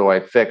well? And how do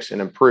I fix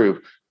and improve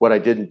what I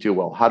didn't do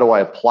well? How do I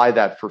apply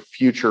that for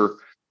future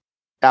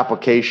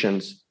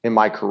applications in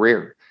my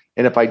career?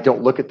 And if I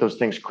don't look at those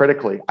things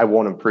critically, I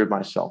won't improve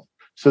myself.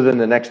 So then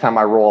the next time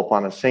I roll up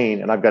on a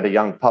scene and I've got a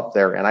young pup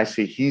there and I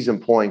see he's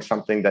employing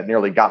something that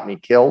nearly got me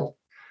killed,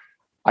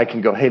 I can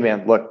go, hey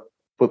man, look,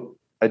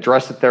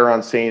 address it there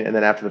on scene. And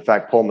then after the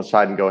fact, pull him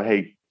aside and go,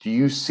 hey, do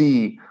you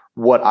see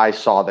what I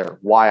saw there,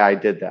 why I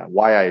did that,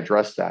 why I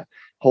addressed that?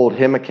 Hold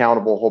him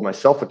accountable, hold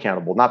myself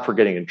accountable, not for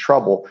getting in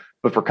trouble,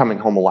 but for coming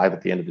home alive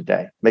at the end of the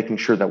day, making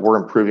sure that we're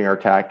improving our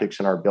tactics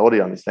and our ability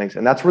on these things.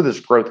 And that's where this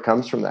growth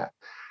comes from that.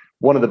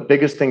 One of the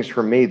biggest things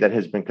for me that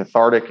has been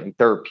cathartic and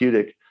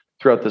therapeutic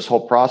throughout this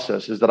whole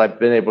process is that I've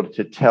been able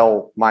to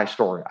tell my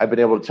story. I've been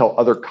able to tell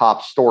other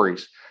cops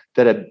stories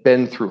that have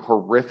been through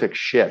horrific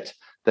shit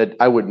that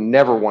I would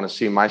never want to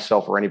see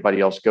myself or anybody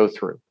else go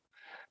through.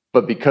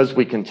 But because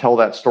we can tell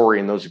that story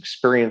and those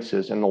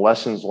experiences and the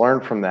lessons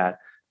learned from that,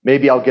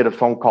 maybe I'll get a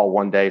phone call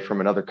one day from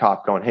another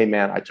cop going, hey,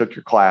 man, I took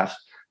your class.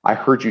 I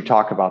heard you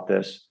talk about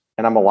this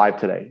and I'm alive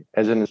today.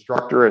 As an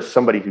instructor, as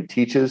somebody who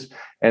teaches,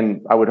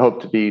 and I would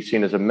hope to be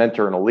seen as a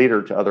mentor and a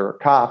leader to other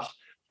cops,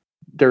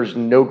 there's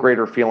no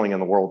greater feeling in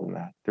the world than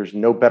that. There's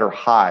no better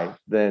high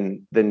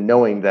than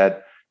knowing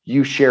that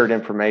you shared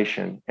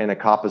information and a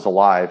cop is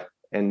alive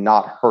and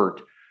not hurt,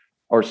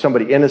 or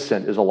somebody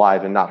innocent is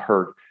alive and not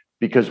hurt,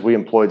 because we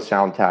employed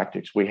sound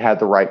tactics. We had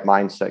the right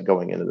mindset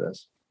going into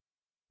this.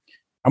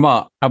 I'm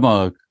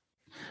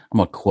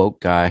a quote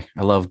guy.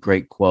 I love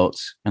great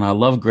quotes, and I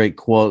love great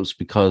quotes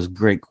because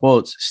great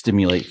quotes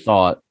stimulate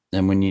thought.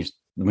 And when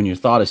your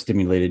thought is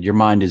stimulated, your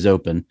mind is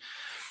open.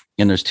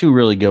 And there's 2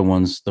 really good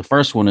ones. The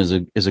first one is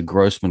a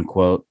Grossman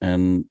quote,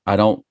 and I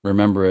don't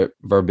remember it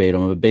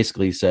verbatim, but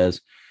basically says,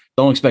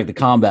 "Don't expect the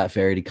combat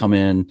fairy to come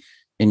in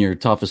your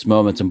toughest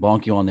moments and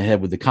bonk you on the head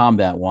with the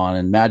combat wand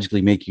and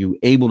magically make you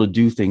able to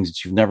do things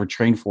that you've never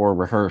trained for or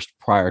rehearsed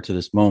prior to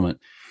this moment."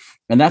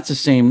 And that's the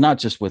same, not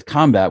just with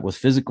combat, with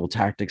physical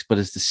tactics, but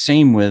it's the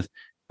same with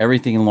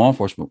everything in law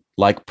enforcement,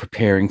 like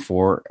preparing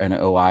for an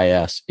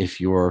OIS. If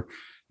you're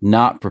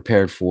not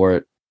prepared for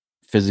it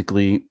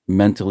physically,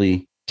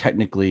 mentally,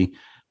 technically,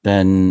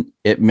 then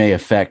it may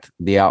affect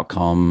the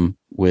outcome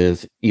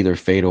with either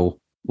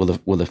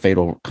with a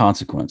fatal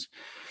consequence.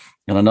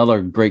 And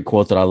another great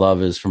quote that I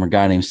love is from a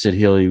guy named Sid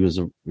Hill. He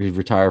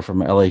retired from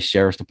LA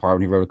Sheriff's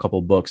Department. He wrote a couple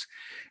of books.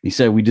 He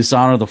said, "We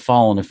dishonor the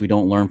fallen if we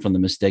don't learn from the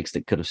mistakes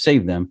that could have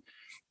saved them."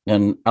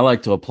 And I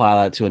like to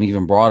apply that to an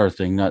even broader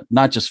thing,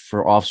 not just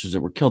for officers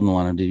that were killed in the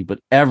line of duty, but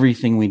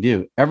everything we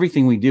do.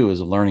 Everything we do is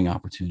a learning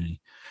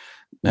opportunity.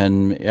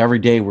 And every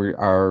day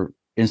our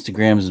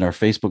Instagrams and our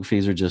Facebook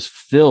feeds are just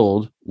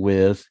filled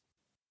with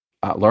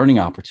learning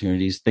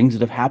opportunities, things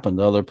that have happened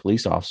to other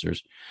police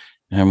officers.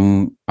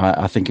 And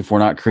I think if we're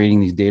not creating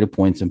these data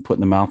points and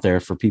putting them out there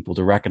for people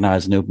to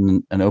recognize and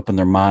open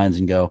their minds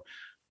and go,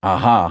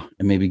 aha,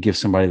 and maybe give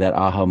somebody that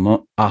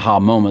aha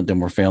moment, then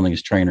we're failing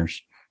as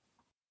trainers.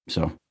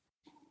 So,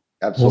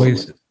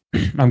 absolutely.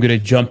 I'm going to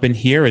jump in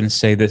here and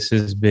say this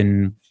has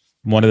been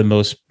one of the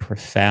most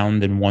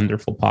profound and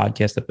wonderful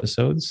podcast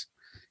episodes.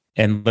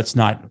 And let's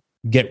not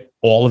get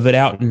all of it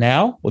out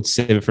now. Let's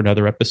save it for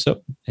another episode.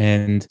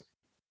 And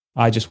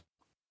I just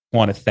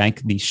want to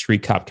thank the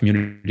street cop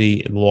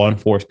community, the law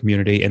enforcement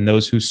community, and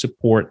those who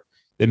support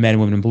the men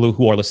and women in blue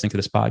who are listening to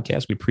this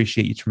podcast. We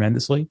appreciate you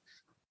tremendously.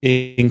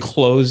 In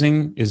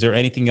closing, is there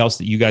anything else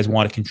that you guys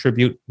want to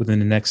contribute within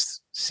the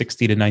next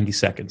 60 to 90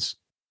 seconds?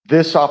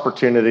 This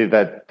opportunity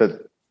that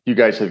you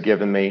guys have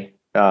given me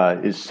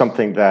is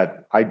something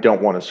that I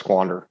don't want to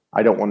squander.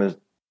 I don't want to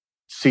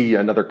see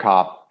another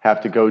cop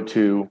have to go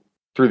through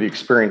the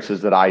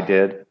experiences that I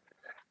did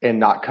and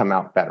not come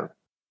out better,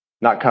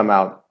 not come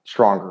out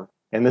stronger.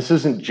 And this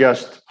isn't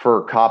just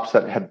for cops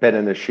that have been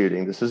in a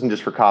shooting. This isn't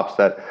just for cops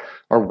that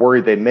are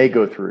worried they may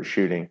go through a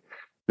shooting.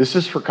 This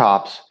is for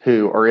cops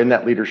who are in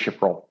that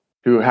leadership role,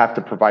 who have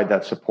to provide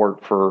that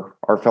support for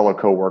our fellow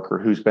coworker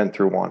who's been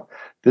through one.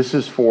 This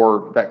is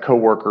for that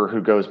coworker who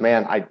goes,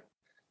 man,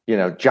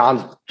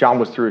 John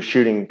was through a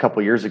shooting a couple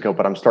of years ago,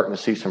 but I'm starting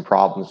to see some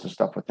problems and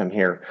stuff with him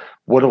here.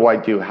 What do I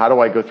do? How do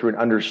I go through and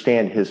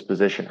understand his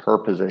position, her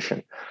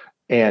position,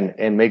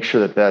 and make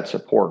sure that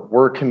support?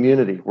 We're a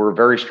community. We're a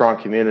very strong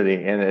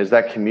community. And as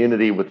that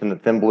community within the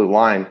Thin Blue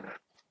Line,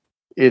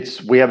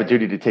 we have a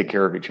duty to take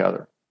care of each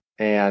other.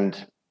 And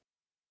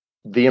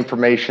the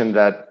information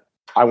that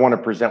I want to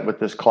present with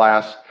this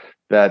class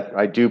that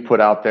I do put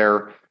out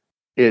there,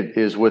 it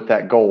is with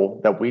that goal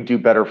that we do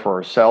better for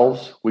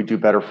ourselves, we do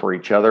better for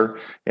each other,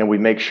 and we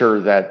make sure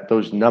that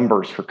those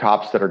numbers for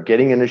cops that are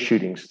getting into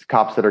shootings,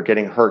 cops that are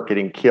getting hurt,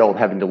 getting killed,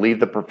 having to leave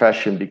the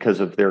profession because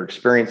of their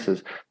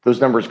experiences, those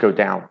numbers go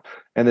down.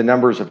 And the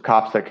numbers of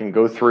cops that can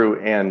go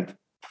through and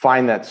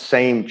find that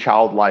same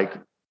childlike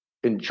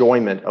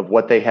enjoyment of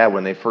what they had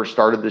when they first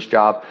started this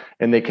job,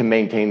 and they can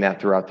maintain that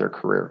throughout their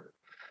career.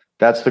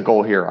 That's the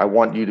goal here. I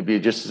want you to be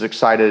just as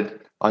excited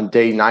on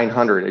day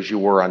 900 as you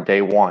were on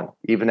day one,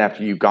 even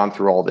after you've gone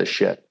through all this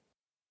shit.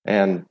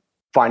 And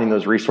finding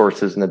those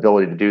resources and the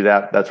ability to do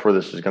that, that's where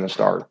this is going to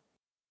start.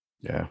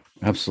 Yeah,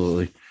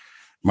 absolutely.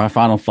 My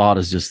final thought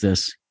is just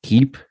this: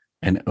 keep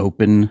an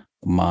open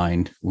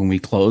mind. When we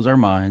close our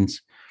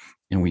minds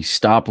and we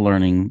stop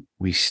learning,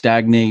 we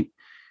stagnate,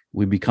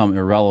 we become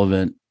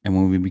irrelevant. And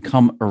when we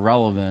become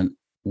irrelevant,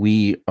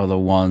 we are the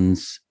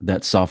ones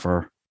that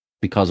suffer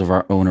because of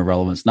our own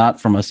irrelevance,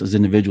 not from us as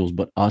individuals,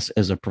 but us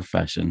as a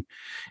profession.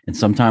 And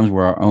sometimes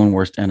we're our own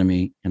worst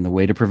enemy. And the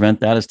way to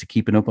prevent that is to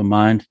keep an open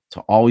mind, to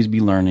always be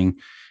learning.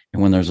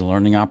 And when there's a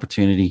learning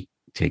opportunity,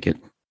 take it.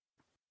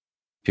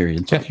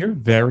 Period. Jeff, you're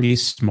very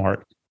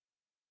smart.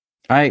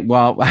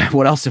 Well,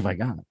 what else have I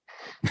got?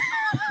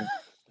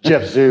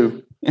 Jeff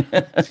Zoo.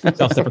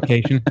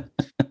 Self-deprecation.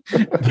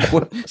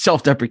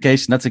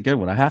 Self-deprecation. That's a good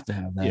one. I have to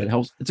have that. Yeah. It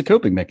helps. It's a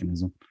coping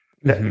mechanism.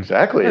 Yeah,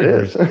 exactly. It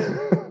is.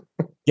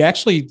 Yeah,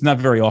 actually, it's not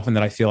very often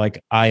that I feel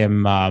like I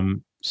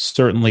am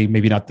certainly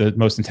maybe not the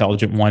most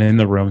intelligent one in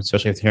the room,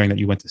 especially after hearing that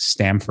you went to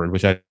Stanford,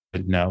 which I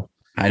didn't know.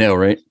 I know,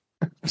 right?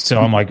 So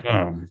I'm like,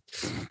 oh,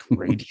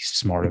 great. He's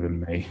smarter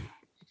than me.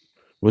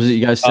 What did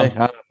you guys say?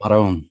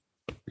 Maron.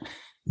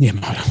 Yeah,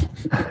 Maron.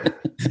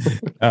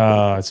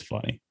 It's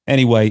funny.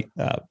 Anyway,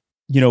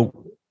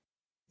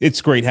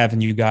 it's great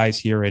having you guys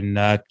here. And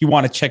if you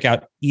want to check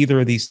out either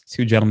of these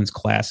two gentlemen's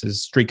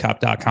classes,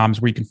 streetcop.com is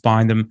where you can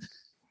find them.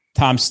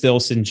 Tom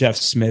Stilson, Jeff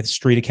Smith,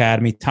 Street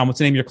Academy. Tom, what's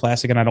the name of your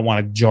class again? I don't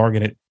want to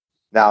jargon it.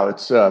 Now,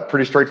 it's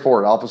pretty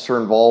straightforward. Officer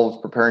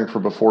involved, preparing for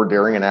before,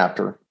 during, and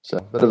after. It's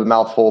a bit of a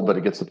mouthful, but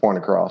it gets the point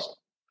across.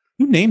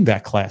 Who named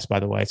that class, by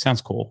the way? It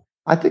sounds cool.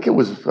 I think it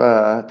was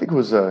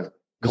a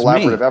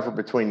collaborative effort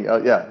between.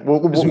 We'll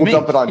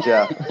dump it on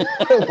Jeff.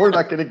 We're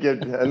not going to give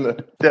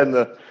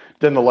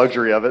Den the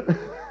luxury of it.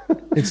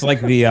 It's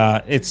like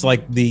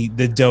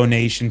the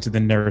donation to the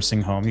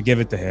nursing home. You give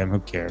it to him. Who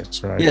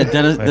cares, right? Yeah,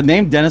 Dennis, the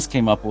name Dennis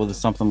came up with is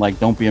something like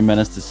 "Don't be a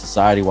menace to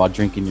society while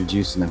drinking your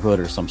juice in the hood"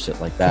 or some shit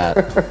like that.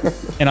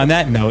 And on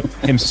that note,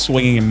 him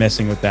swinging and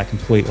missing with that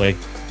completely,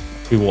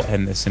 we will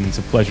end this. And it's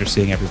a pleasure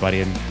seeing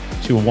everybody and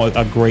to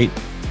a great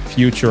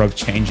future of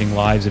changing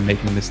lives and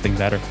making this thing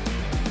better.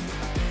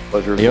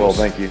 Pleasure as well.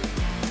 Thank you.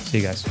 See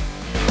you guys.